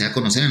Galindo? Que se va a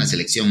conocer en la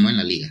selección, no en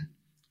la liga,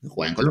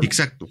 jugaba en Colombia.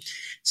 Exacto.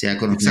 Se va a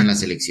conocer en la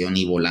selección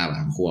y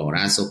volaba, un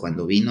jugadorazo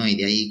cuando vino, y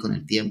de ahí con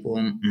el tiempo,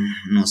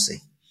 no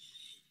sé.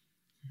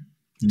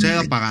 Se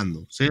va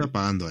apagando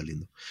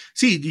Galindo.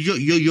 Sí,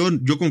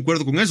 yo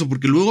concuerdo con eso,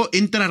 porque luego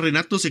entra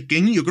Renato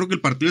Sequén y yo creo que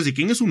el partido de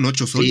Sequén es un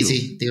 8 sólido.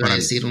 Sí, te iba a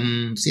decir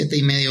un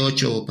 7.5,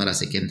 8 para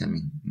Sequén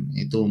también.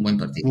 Tuvo un buen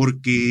partido.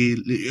 Porque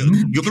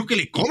yo creo que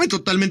le come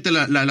totalmente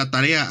la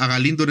tarea a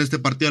Galindo en este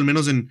partido, al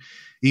menos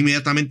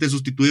inmediatamente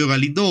sustituido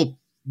Galindo.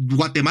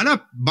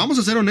 Guatemala, vamos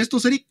a ser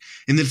honestos, Eric,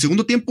 en el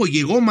segundo tiempo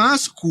llegó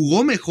más,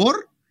 jugó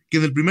mejor que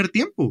en el primer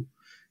tiempo.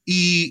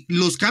 Y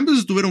los cambios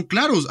estuvieron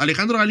claros.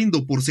 Alejandro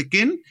Galindo por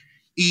Sequén,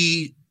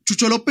 y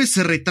Chucho López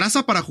se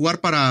retrasa para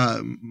jugar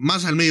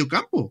más al medio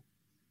campo.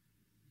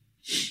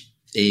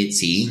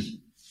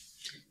 Sí.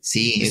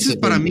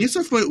 Para mí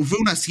eso fue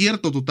un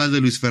acierto total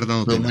de Luis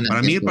Fernando Tena.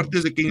 Para mí el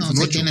partido de Sequén es un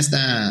 8. Sequén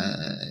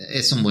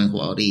es un buen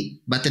jugador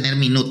y va a tener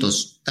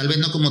minutos, tal vez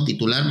no como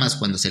titular, más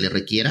cuando se le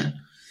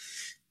requiera,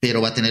 pero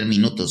va a tener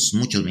minutos,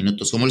 muchos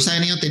minutos, como los ha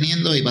venido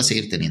teniendo y va a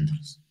seguir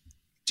teniéndolos.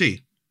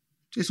 Sí,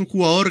 es un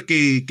jugador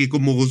que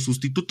como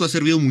sustituto ha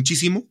servido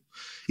muchísimo.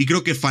 Y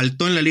creo que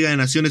faltó en la Liga de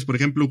Naciones, por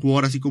ejemplo, un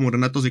jugador así como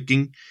Renato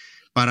Sequén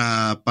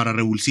para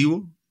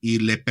revulsivo, y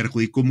le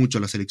perjudicó mucho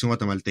a la selección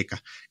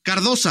guatemalteca.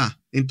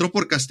 Cardosa entró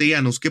por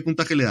Castellanos. ¿Qué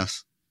puntaje le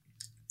das?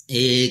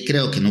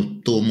 Creo que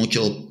no tuvo mucha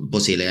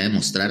posibilidad de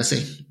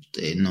mostrarse.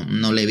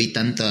 No le vi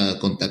tanto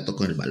contacto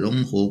con el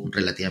balón, jugó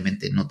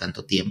relativamente no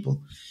tanto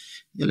tiempo.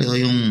 Yo le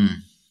doy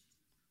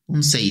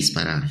un 6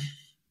 para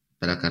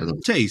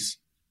Cardosa.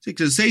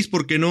 6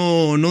 porque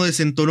no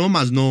desentonó,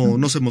 más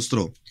no se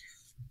mostró.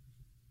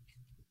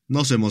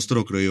 No se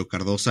mostró, creo yo,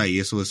 Cardosa, y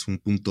eso es un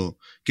punto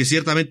que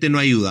ciertamente no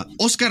ayuda.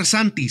 Oscar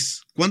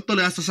Santis, ¿cuánto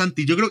le das a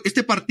Santis? Yo creo que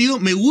este partido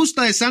me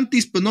gusta de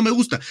Santis, pues no me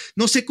gusta.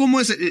 No sé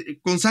cómo es,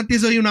 con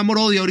Santis hay un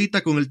amor-odio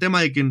ahorita con el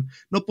tema de que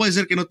no puede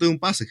ser que no te dé un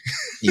pase.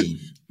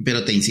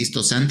 Pero te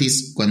insisto,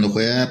 Santis, cuando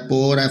juega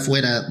por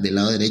afuera del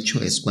lado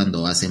derecho es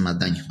cuando hace más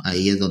daño.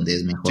 Ahí es donde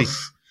es mejor,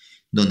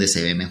 donde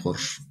se ve mejor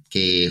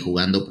que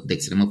jugando de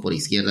extremo por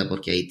izquierda,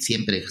 porque ahí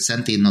siempre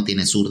Santis no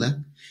tiene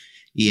zurda,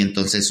 y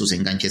entonces sus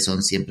enganches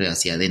son siempre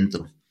hacia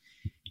adentro.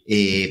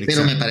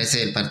 Pero me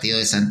parece el partido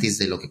de Santis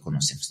de lo que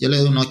conocemos. Yo le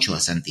doy un 8 a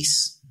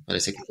Santis.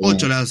 Parece que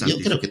 8 le das a Santis.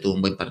 Yo creo que tuvo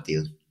un buen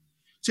partido.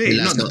 Sí,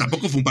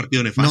 tampoco fue un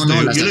partido nefasto.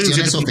 Las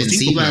acciones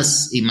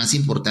ofensivas y más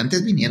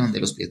importantes vinieron de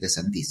los pies de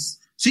Santis.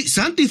 Sí,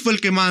 Santis fue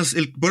el que más,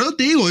 por eso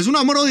te digo, es un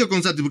amor-odio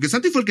con Santis, porque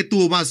Santis fue el que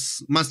tuvo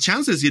más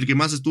chances y el que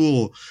más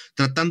estuvo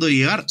tratando de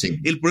llegar. Sí.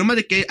 El problema es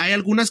de que hay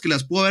algunas que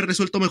las pudo haber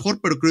resuelto mejor,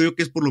 pero creo yo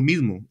que es por lo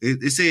mismo.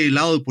 Ese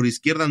lado por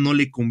izquierda no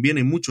le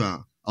conviene mucho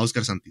a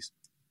Oscar Santis.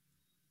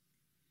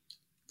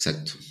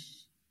 Exacto.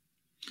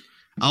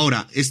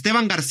 Ahora,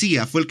 Esteban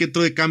García fue el que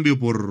entró de cambio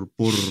por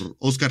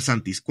Oscar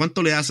Santis.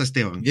 ¿Cuánto le das a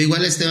Esteban? Yo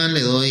igual a Esteban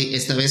le doy,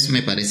 esta vez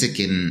me parece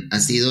que ha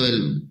sido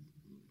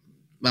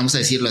vamos a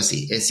decirlo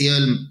así, ha sido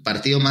el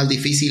partido más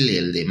difícil y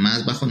el de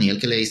más bajo nivel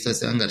que le he visto a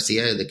Esteban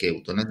García desde que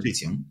debutó en la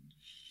selección.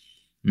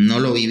 No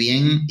lo vi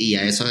bien y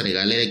a eso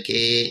agregarle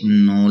que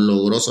no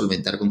logró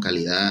solventar con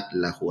calidad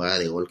la jugada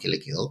de gol que le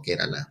quedó, que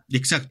era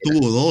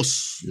tuvo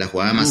dos. La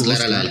jugada más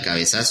clara, la del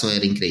cabezazo,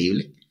 era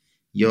increíble.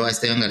 Yo a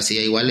Esteban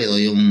García igual le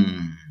doy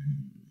un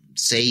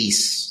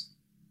 6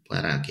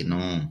 para que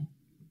gane.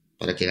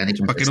 Para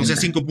que no sea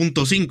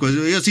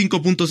 5.5. Yo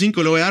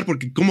 5.5 le voy a dar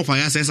porque ¿cómo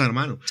fallas esa,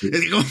 hermano? Sí.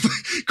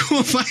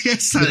 ¿Cómo falla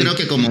esa? Yo creo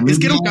que como mínimo, es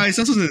que era un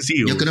cabezazo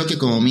sencillo. Yo creo que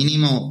como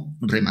mínimo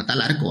remata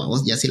al arco a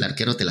vos, ya si el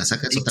arquero te la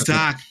saca es otra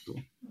cosa.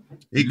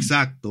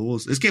 Exacto,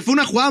 vos. Es que fue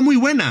una jugada muy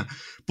buena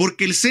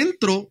porque el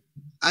centro,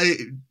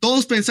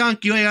 todos pensaban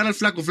que iba a llegar al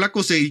Flaco.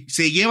 Flaco se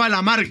lleva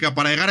la marca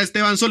para llegar a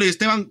Esteban solo y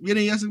Esteban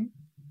viene y hace...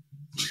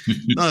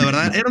 No, de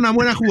verdad, era una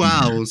buena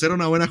jugada, vos. Era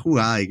una buena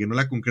jugada y que no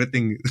la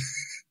concreten...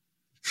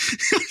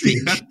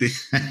 Fíjate.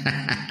 Es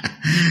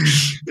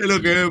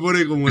lo que me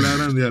pone como la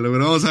gran diablo.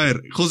 Pero vamos a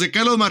ver. José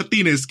Carlos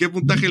Martínez, ¿qué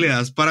puntaje le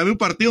das? Para mí un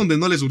partido donde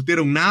no le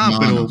surtieron nada,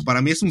 pero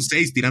para mí es un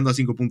 6 tirando a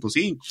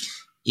 5.5.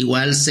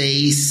 Igual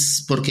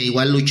 6, porque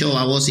igual luchó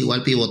a vos,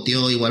 igual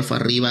pivoteó, igual fue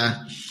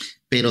arriba,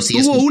 pero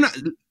sí tuvo una,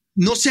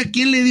 no sé a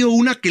quién le dio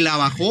una que la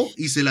bajó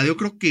y se la dio,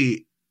 creo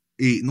que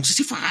no sé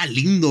si fue a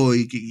Galindo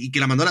y que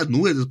la mandó a las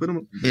nubes, pero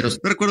no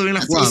recuerdo bien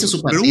la jugada.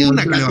 Pero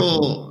una que le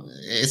bajó.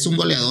 Es un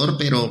goleador,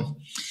 pero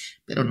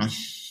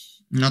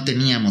no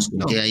teníamos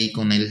que ahí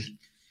con él.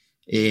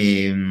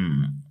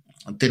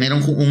 Tener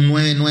un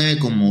 9-9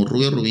 como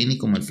Rubio Rubín y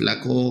como el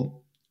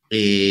Flaco,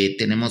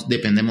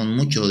 dependemos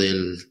mucho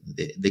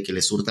de que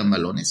le surtan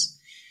balones.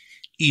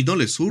 Y no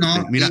le surten.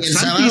 No, mira, el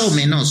sábado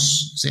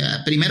menos. O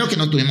sea, primero que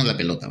no tuvimos la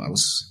pelota,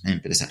 vamos a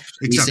empezar.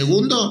 Exacto. Y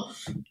segundo,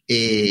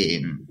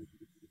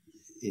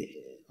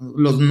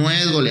 los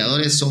 9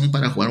 goleadores son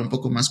para jugar un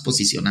poco más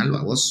posicional,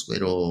 vamos,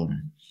 pero...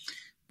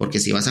 Porque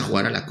si vas a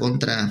jugar a la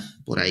contra,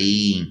 por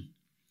ahí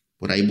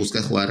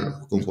buscas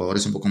jugar con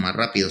jugadores un poco más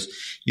rápidos.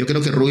 Yo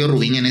creo que Rubio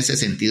Rubín en ese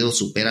sentido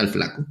supera al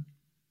Flaco.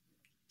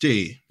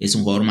 Sí. Es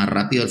un jugador más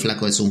rápido, el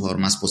Flaco es un jugador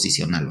más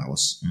posicional,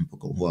 vamos. Un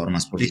jugador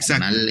más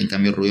posicional. Exacto. En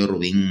cambio, Rubio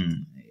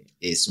Rubín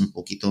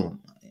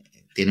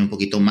tiene un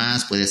poquito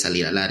más, puede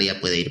salir al área,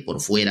 puede ir por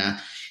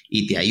fuera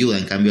y te ayuda.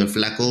 En cambio, el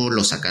Flaco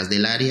lo sacas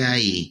del área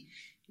y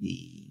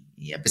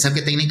a pesar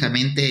que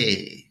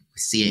técnicamente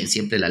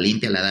siempre la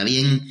limpia, la da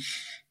bien...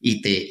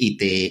 Y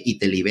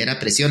te libera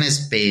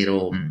presiones,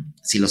 pero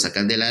si lo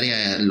sacas del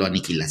área lo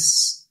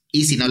aniquilas.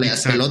 Y si no le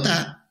das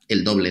pelota,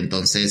 el doble.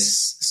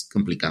 Entonces es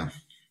complicado.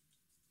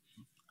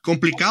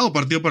 Complicado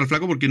partido para el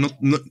Flaco porque no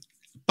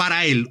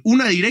para él,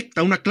 una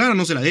directa, una clara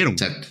no se la dieron.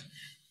 Exacto.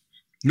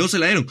 No se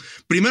la dieron.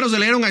 Primero se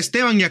la dieron a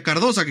Esteban y a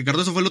Cardosa, que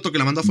Cardosa fue el otro que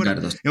la mandó afuera.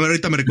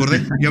 Ahorita me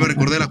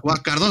recordé la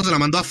jugada. Cardosa la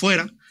mandó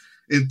afuera.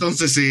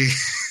 Entonces...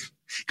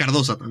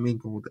 Cardosa también.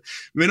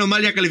 Menos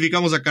mal ya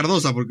calificamos a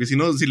Cardosa, porque si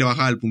no, sí le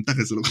bajaba el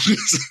puntaje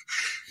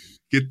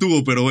que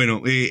tuvo, pero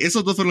bueno,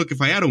 esos dos fueron los que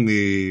fallaron.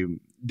 De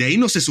ahí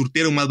no se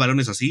surtieron más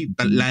balones así.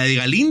 La de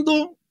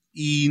Galindo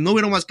y no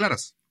hubieron más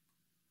claras.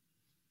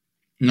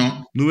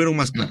 No hubieron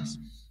más claras.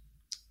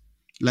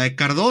 La de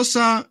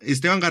Cardosa,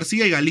 Esteban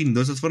García y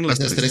Galindo, esas fueron las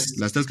tres.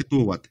 Las tres que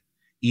tuvo Guate.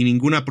 Y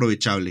ninguna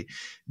aprovechable.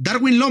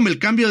 Darwin Lom, el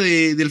cambio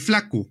del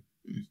Flaco.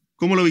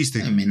 ¿Cómo lo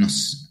viste?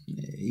 Menos.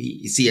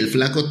 Y si el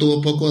Flaco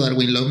tuvo poco,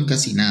 Darwin Lom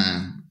casi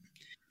nada.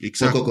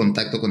 Exacto. Poco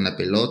contacto con la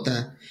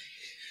pelota.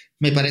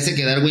 Me parece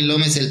que Darwin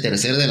Lom es el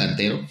tercer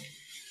delantero.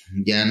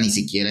 Ya ni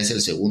siquiera es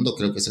el segundo,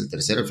 creo que es el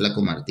tercero. El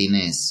Flaco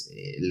Martínez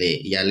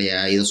ya le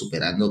ha ido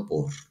superando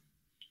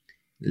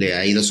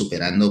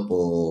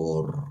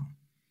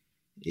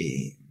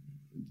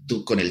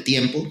con el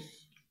tiempo.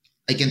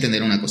 Hay que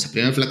entender una cosa.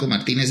 Primero, el Flaco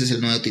Martínez es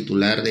el nuevo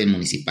titular de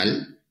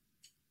Municipal,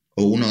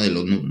 o uno de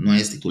los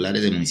 9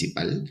 titulares de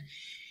Municipal,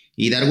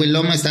 y Darwin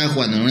Loma estaba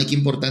jugando en un equipo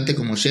importante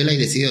como Shela y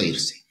decidió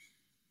irse.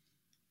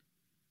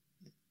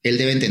 Él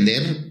debe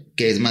entender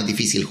que es más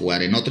difícil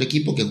jugar en otro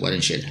equipo que jugar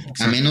en Shela.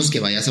 Exacto. A menos que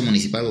vayas a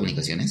Municipal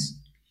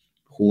Comunicaciones.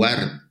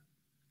 Jugar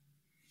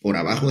por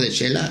abajo de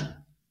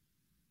Shela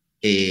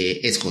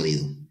es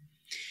jodido.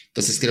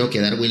 Entonces creo que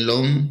Darwin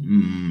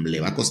Lom le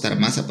va a costar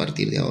más a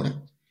partir de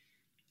ahora.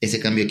 Ese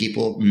cambio de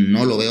equipo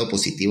no lo veo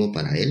positivo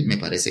para él. Me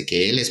parece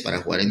que él es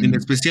para jugar en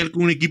especial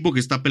con un equipo que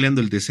está peleando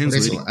el descenso.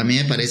 Por eso, a mí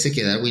me parece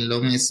que Darwin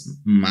Lom es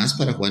más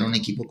para jugar a un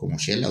equipo como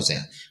Shela. O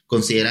sea,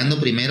 considerando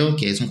primero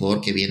que es un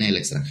jugador que viene del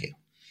extranjero.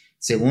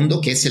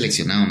 Segundo, que es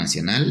seleccionado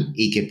nacional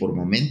y que por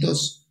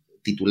momentos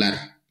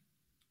titular.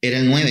 Era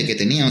el 9 que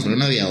teníamos, pero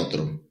no había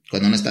otro.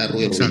 cuando no estaba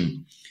Rubio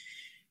Rubín.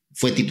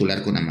 Fue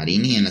titular con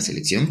Amarini en la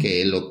selección,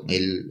 que él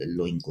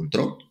lo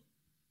encontró,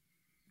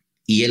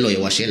 y él lo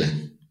llevó a Shela.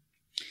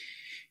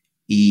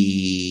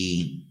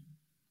 Y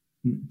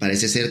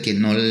parece ser que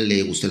no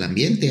le gustó el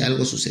ambiente,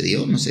 algo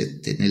sucedió, no sé,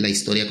 tener la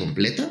historia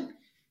completa,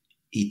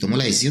 y tomó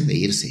la decisión de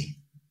irse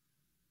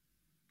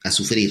a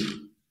sufrir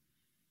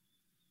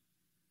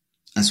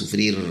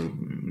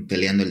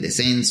peleando el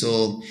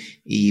descenso,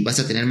 y vas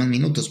a tener más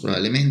minutos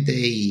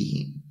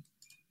probablemente,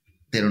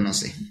 pero no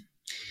sé.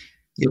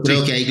 Yo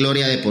creo que hay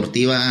gloria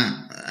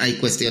deportiva, hay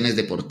cuestiones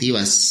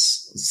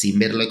deportivas, sin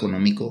ver lo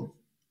económico,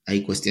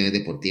 hay cuestiones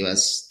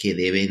deportivas que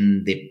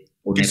deben de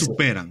ponerse. Que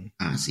superan.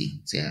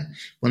 Sí, o sea,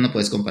 vos no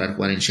puedes comparar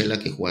jugar en Shela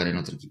que jugar en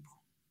otro equipo.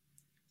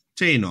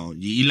 Sí, no,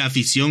 y la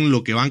afición,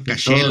 lo que banca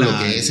todo Shela. Lo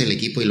que es el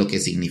equipo y lo que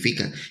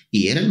significa.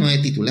 Y era el 9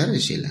 titular de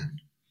Shela.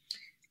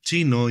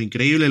 Sí, no,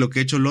 increíble lo que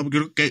ha hecho López.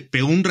 Creo que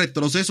pegó un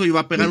retroceso y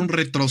va a pegar un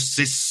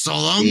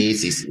retrocesodón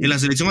en la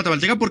selección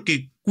guatemalteca,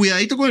 porque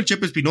cuidadito con el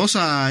Chepe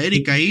Espinosa,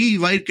 Eric, ahí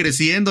va a ir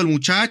creciendo el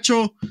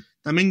muchacho,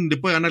 también le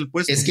puede ganar el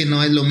puesto. Es que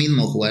no es lo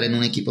mismo jugar en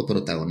un equipo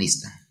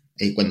protagonista.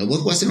 Cuando vos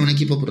jugás en un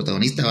equipo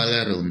protagonista, valga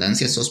la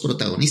redundancia, sos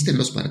protagonista en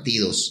los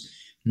partidos,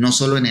 no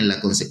solo en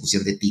la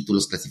consecución de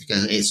títulos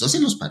clasificados, sos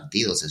en los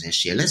partidos. O sea,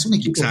 Shela es un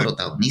equipo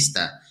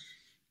protagonista.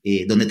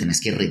 Donde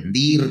tenés que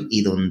rendir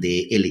y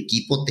donde el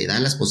equipo te da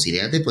las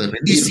posibilidades de poder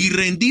rendir. Y si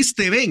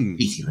rendiste, ven.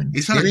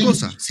 Esa es la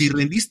cosa. Si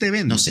rendiste,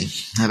 ven. No sé.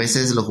 A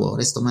veces los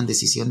jugadores toman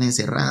decisiones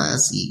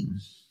erradas y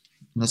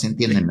no se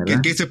entienden,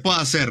 ¿verdad? ¿Qué se puede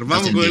hacer?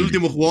 Vamos con el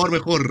último jugador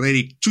mejor,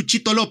 Eric.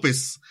 Chuchito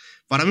López.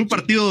 Para mí un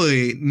partido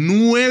de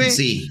 9,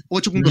 sí,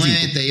 8.5.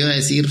 9 te iba a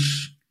decir.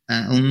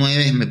 Un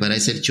 9 me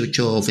parece el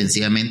Chucho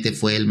ofensivamente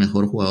fue el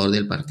mejor jugador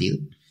del partido.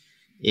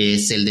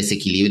 Es el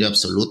desequilibrio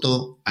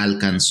absoluto,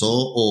 alcanzó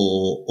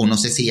o no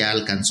sé si ya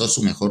alcanzó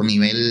su mejor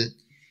nivel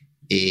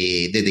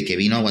desde que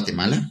vino a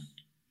Guatemala.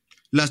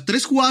 Las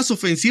 3 jugadas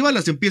ofensivas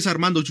las empieza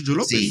armando Chucho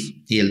López.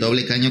 Sí, y el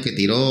doble caño que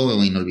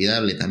tiró,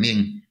 inolvidable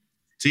también.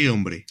 Sí,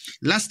 hombre,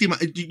 lástima,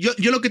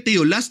 yo lo que te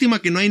digo, lástima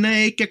que no hay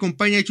nadie que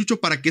acompañe a Chucho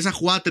para que esa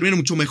jugada termine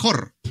mucho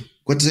mejor.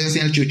 ¿Cuántos años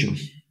tiene el Chucho?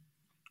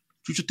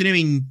 Chucho tiene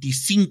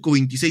 25,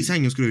 26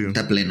 años, creo yo.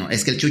 Está pleno.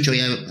 Es que el Chucho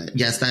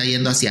ya está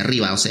yendo hacia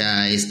arriba, o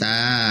sea,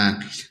 está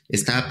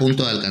a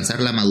punto de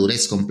alcanzar la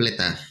madurez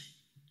completa.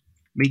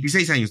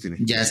 26 años tiene.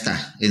 Ya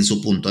está en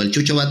su punto. El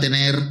Chucho va a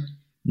tener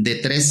de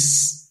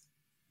 3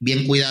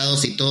 bien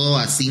cuidados y todo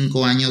a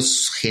 5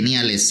 años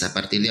geniales a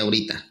partir de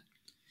ahorita.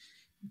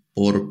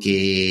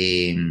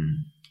 Porque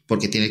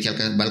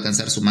va a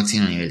alcanzar su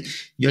máximo nivel.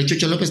 Yo al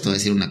Chucho López te voy a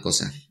decir una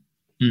cosa.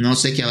 No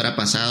sé qué habrá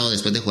pasado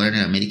después de jugar en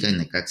el América de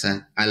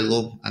Necaxa.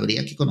 Algo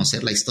habría que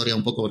conocer la historia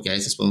un poco porque a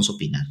veces podemos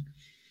opinar.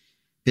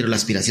 Pero la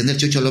aspiración del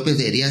Chucho López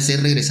debería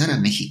ser regresar a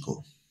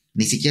México.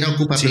 Ni siquiera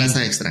ocupa plaza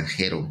de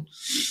extranjero.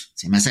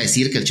 Se me hace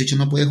decir que el Chucho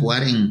no puede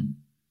jugar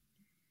en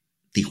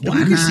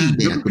Tijuana,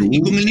 Veracruz. Y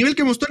con el nivel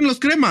que mostró en los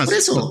Cremas. Por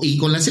eso, y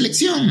con la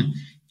selección.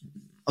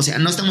 O sea,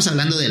 no estamos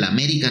hablando del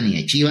América, ni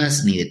de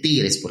Chivas, ni de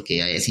Tigres,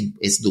 porque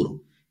es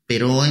duro.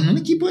 Pero en un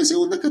equipo de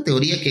segunda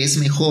categoría que es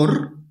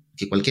mejor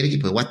que cualquier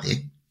equipo de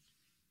Guate.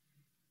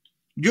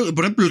 Yo,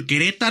 por ejemplo, el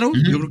Querétaro,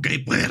 yo creo que ahí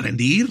puede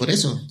rendir. Por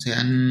eso, o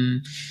sea,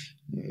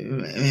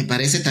 me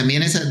parece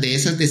también de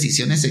esas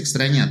decisiones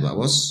extrañas,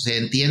 vos. O sea,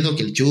 entiendo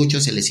que el Chucho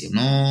se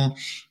lesionó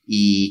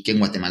y que en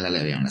Guatemala le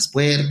abrieron las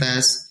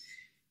puertas,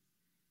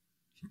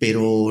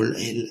 pero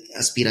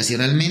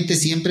aspiracionalmente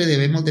siempre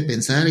debemos de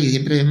pensar y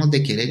siempre debemos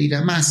de querer ir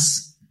a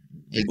más.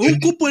 Un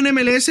cupo en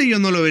MLS yo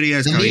no lo vería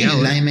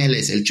descabellado. También en la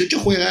MLS. El Chucho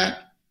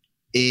juega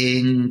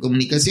en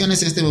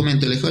Comunicaciones en este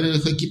momento, el mejor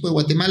equipo de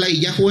Guatemala, y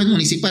ya jugó en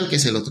Municipal, que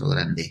es el otro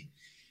grande.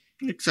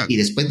 Exacto. Y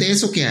después de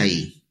eso, ¿qué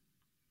hay?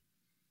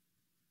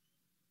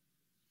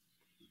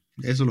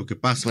 Eso es lo que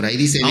pasa. Por ahí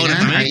dice,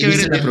 ahí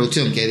dice la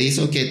producción, que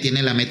dice que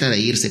tiene la meta de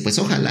irse. Pues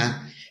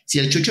ojalá. Si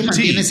el Chucho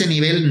mantiene ese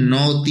nivel,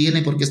 no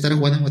tiene por qué estar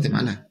jugando en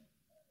Guatemala.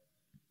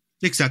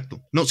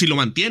 Exacto. No, si lo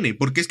mantiene,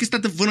 porque es que esta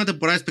fue una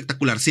temporada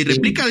espectacular. Si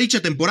replica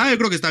dicha temporada, yo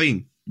creo que está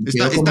bien.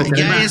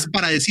 Ya es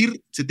para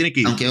decir, se tiene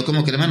que ir. Aunque yo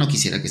como crema no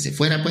quisiera que se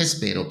fuera, pues,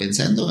 pero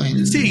pensando en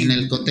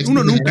el contexto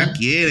uno general, nunca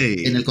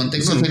quiere. En el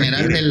contexto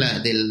general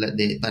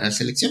para la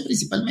selección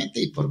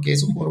principalmente, y porque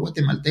es un jugador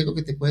guatemalteco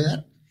que te puede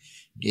dar,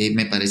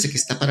 me parece que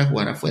está para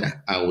jugar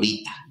afuera,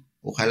 ahorita.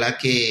 Ojalá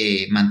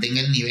que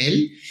mantenga el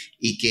nivel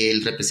y que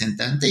el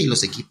representante y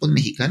los equipos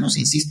mexicanos,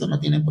 insisto, no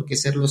tienen por qué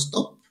ser los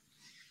top.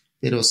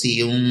 Pero sí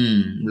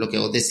lo que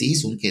vos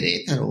decís, un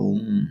Querétaro,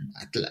 un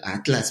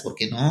Atlas, ¿por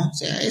qué no? O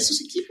sea,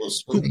 esos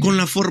equipos. Con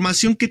la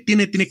formación que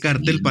tiene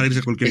cartel para irse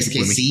a cualquier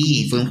equipo. Es que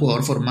sí, fue un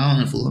jugador formado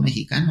en el fútbol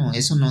mexicano.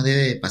 Eso no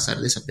debe pasar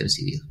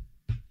desapercibido.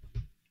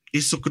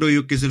 Eso creo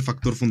yo que es el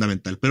factor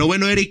fundamental. Pero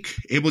bueno, Eric,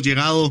 hemos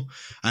llegado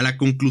a la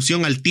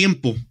conclusión, al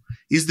tiempo.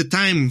 It's the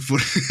time.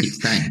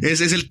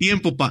 Es el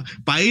tiempo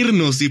para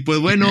irnos. Y pues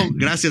bueno,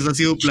 gracias, ha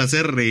sido un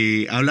placer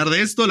hablar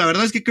de esto. La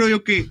verdad es que creo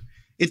yo que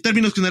en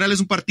términos generales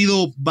un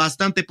partido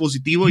bastante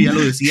positivo, ya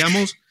lo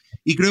decíamos,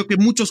 y creo que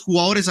muchos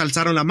jugadores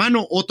alzaron la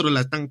mano, otros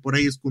la están por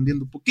ahí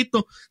escondiendo un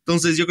poquito.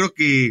 Entonces yo creo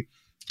que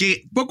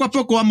que poco a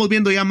poco vamos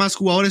viendo ya más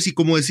jugadores y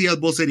como decías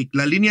vos, Eric,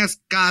 las líneas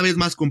cada vez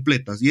más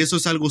completas y eso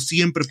es algo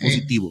siempre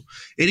positivo.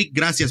 Eric,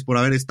 gracias por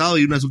haber estado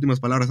y unas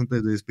últimas palabras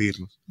antes de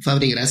despedirnos.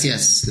 Fabri,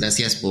 gracias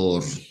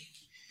por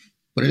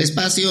el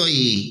espacio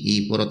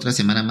y por otra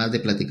semana más de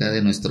platicar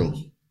de nuestro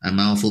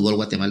amado fútbol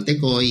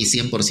guatemalteco. Hoy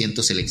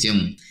 100%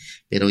 selección,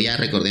 pero ya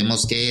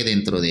recordemos que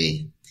dentro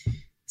de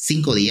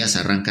 5 días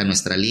arranca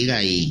nuestra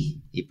liga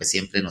y pues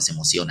siempre nos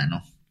emociona,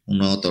 ¿no? Un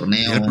nuevo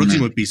torneo. En el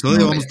próximo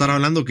episodio vamos a estar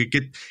hablando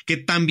que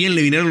tan bien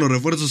le vinieron los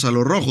refuerzos a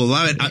los rojos.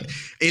 A ver,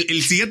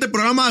 el siguiente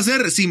programa va a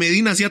ser si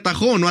Medina sí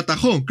atajó o no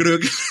atajó. Creo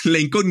que la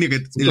incógnita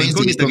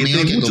que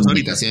tienen muchos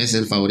comunicaciones es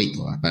el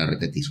favorito, para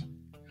repetir.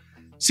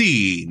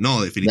 Sí,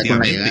 no,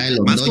 definitivamente.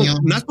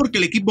 Más porque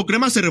el equipo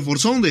crema se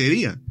reforzó donde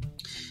debía.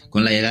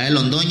 Con la llegada de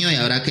Londoño y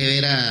habrá que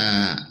ver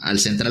al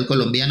central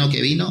colombiano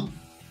que vino,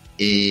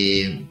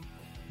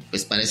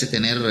 pues parece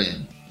tener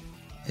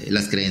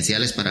las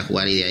credenciales para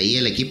jugar y de ahí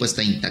el equipo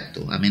está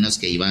intacto, a menos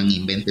que Iván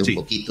invente un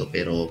poquito,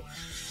 pero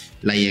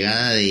la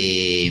llegada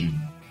de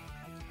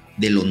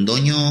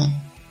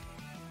Londoño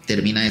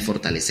termina de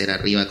fortalecer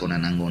arriba con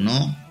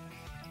Anangonó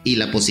y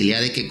la posibilidad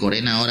de que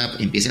Corena ahora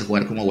empiece a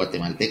jugar como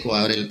guatemalteco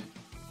abre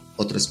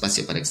otro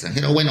espacio para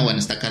extranjero. Bueno,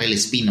 está Karel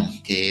Espino,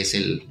 que es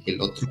el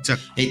otro.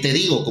 Te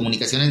digo,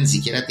 Comunicaciones ni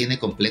siquiera tiene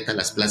completa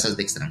las plazas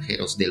de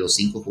extranjeros. De los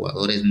 5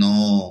 jugadores,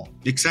 no.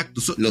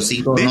 Exacto. Los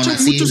 5 de no hecho,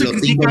 nacidos, mucho se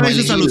critica a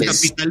veces a los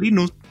elegibles.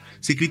 capitalinos.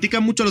 Se critica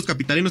mucho a los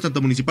capitalinos,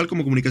 tanto Municipal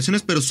como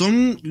Comunicaciones, pero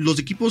son los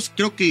equipos,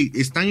 creo que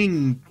están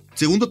en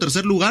segundo o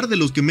tercer lugar de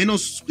los que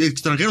menos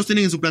extranjeros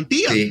tienen en su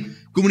plantilla. Sí.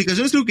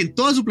 Comunicaciones creo que en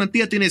toda su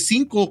plantilla tiene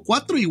 5 o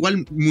 4,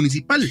 igual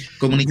Municipal.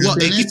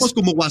 Equipos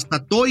como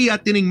Guastatoya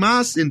tienen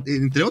más,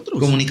 entre otros.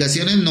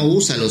 Comunicaciones no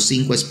usa los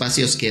 5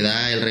 espacios que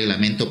da el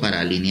reglamento para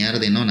alinear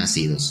de no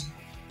nacidos.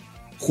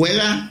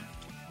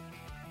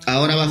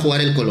 Ahora va a jugar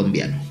el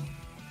colombiano.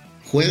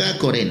 Juega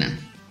Corena,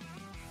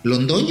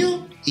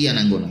 Londoño y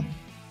Anangonó.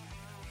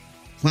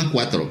 Juegan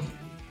 4.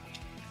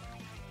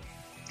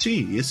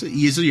 Sí,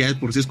 y eso ya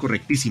por sí es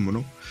correctísimo,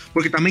 ¿no?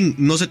 Porque también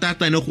no se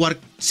trata de no jugar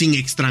sin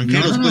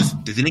extranjeros, no. Pues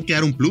te tienen que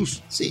dar un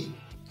plus. Sí.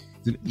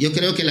 Yo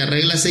creo que la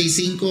regla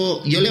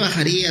 6-5, yo le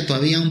bajaría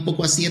todavía un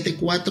poco a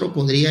 7-4,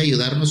 podría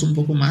ayudarnos un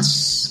poco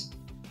más.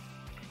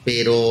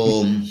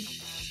 Pero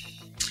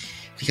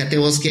fíjate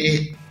vos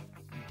que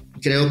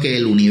creo que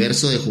el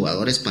universo de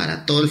jugadores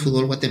para todo el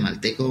fútbol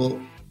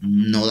guatemalteco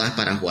no da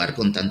para jugar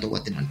con tanto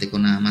guatemalteco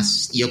nada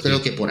más. Yo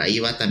creo que por ahí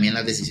va también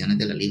las decisiones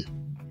de la liga.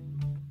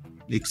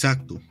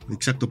 Exacto.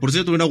 Por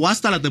cierto, mira,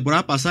 Guasta la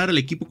temporada pasada el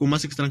equipo con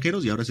más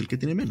extranjeros y ahora es el que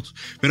tiene menos.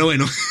 Pero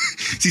bueno,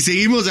 si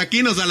seguimos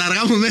aquí nos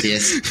alargamos. Sí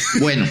es.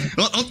 Bueno.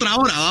 Otra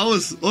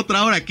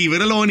hora aquí,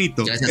 pero es lo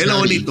bonito. Gracias, es lo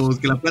Fabri. bonito,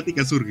 que la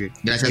plática surge.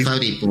 Gracias,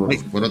 Fabri,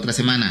 por otra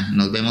semana.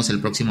 Nos vemos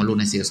el próximo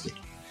lunes, si Dios quiere.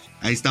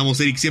 Ahí estamos,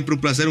 Eric, siempre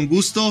un placer, un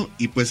gusto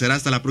y pues será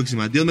hasta la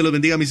próxima. Dios me los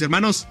bendiga, mis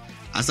hermanos.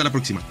 Hasta la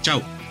próxima.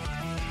 Chao.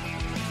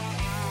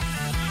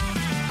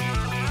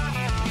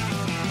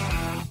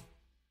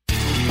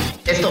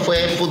 Esto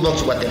fue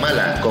Footbox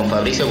Guatemala con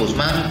Fabricio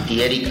Guzmán y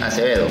Eric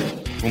Acevedo.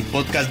 Un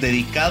podcast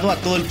dedicado a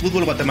todo el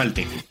fútbol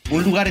guatemalteco.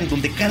 Un lugar en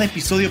donde cada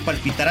episodio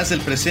palpitarás el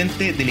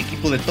presente del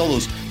equipo de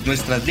todos,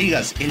 nuestras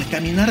ligas, el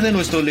caminar de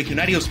nuestros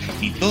legionarios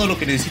y todo lo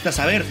que necesitas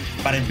saber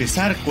para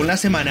empezar con la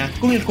semana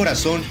con el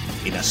corazón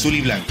en azul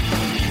y blanco.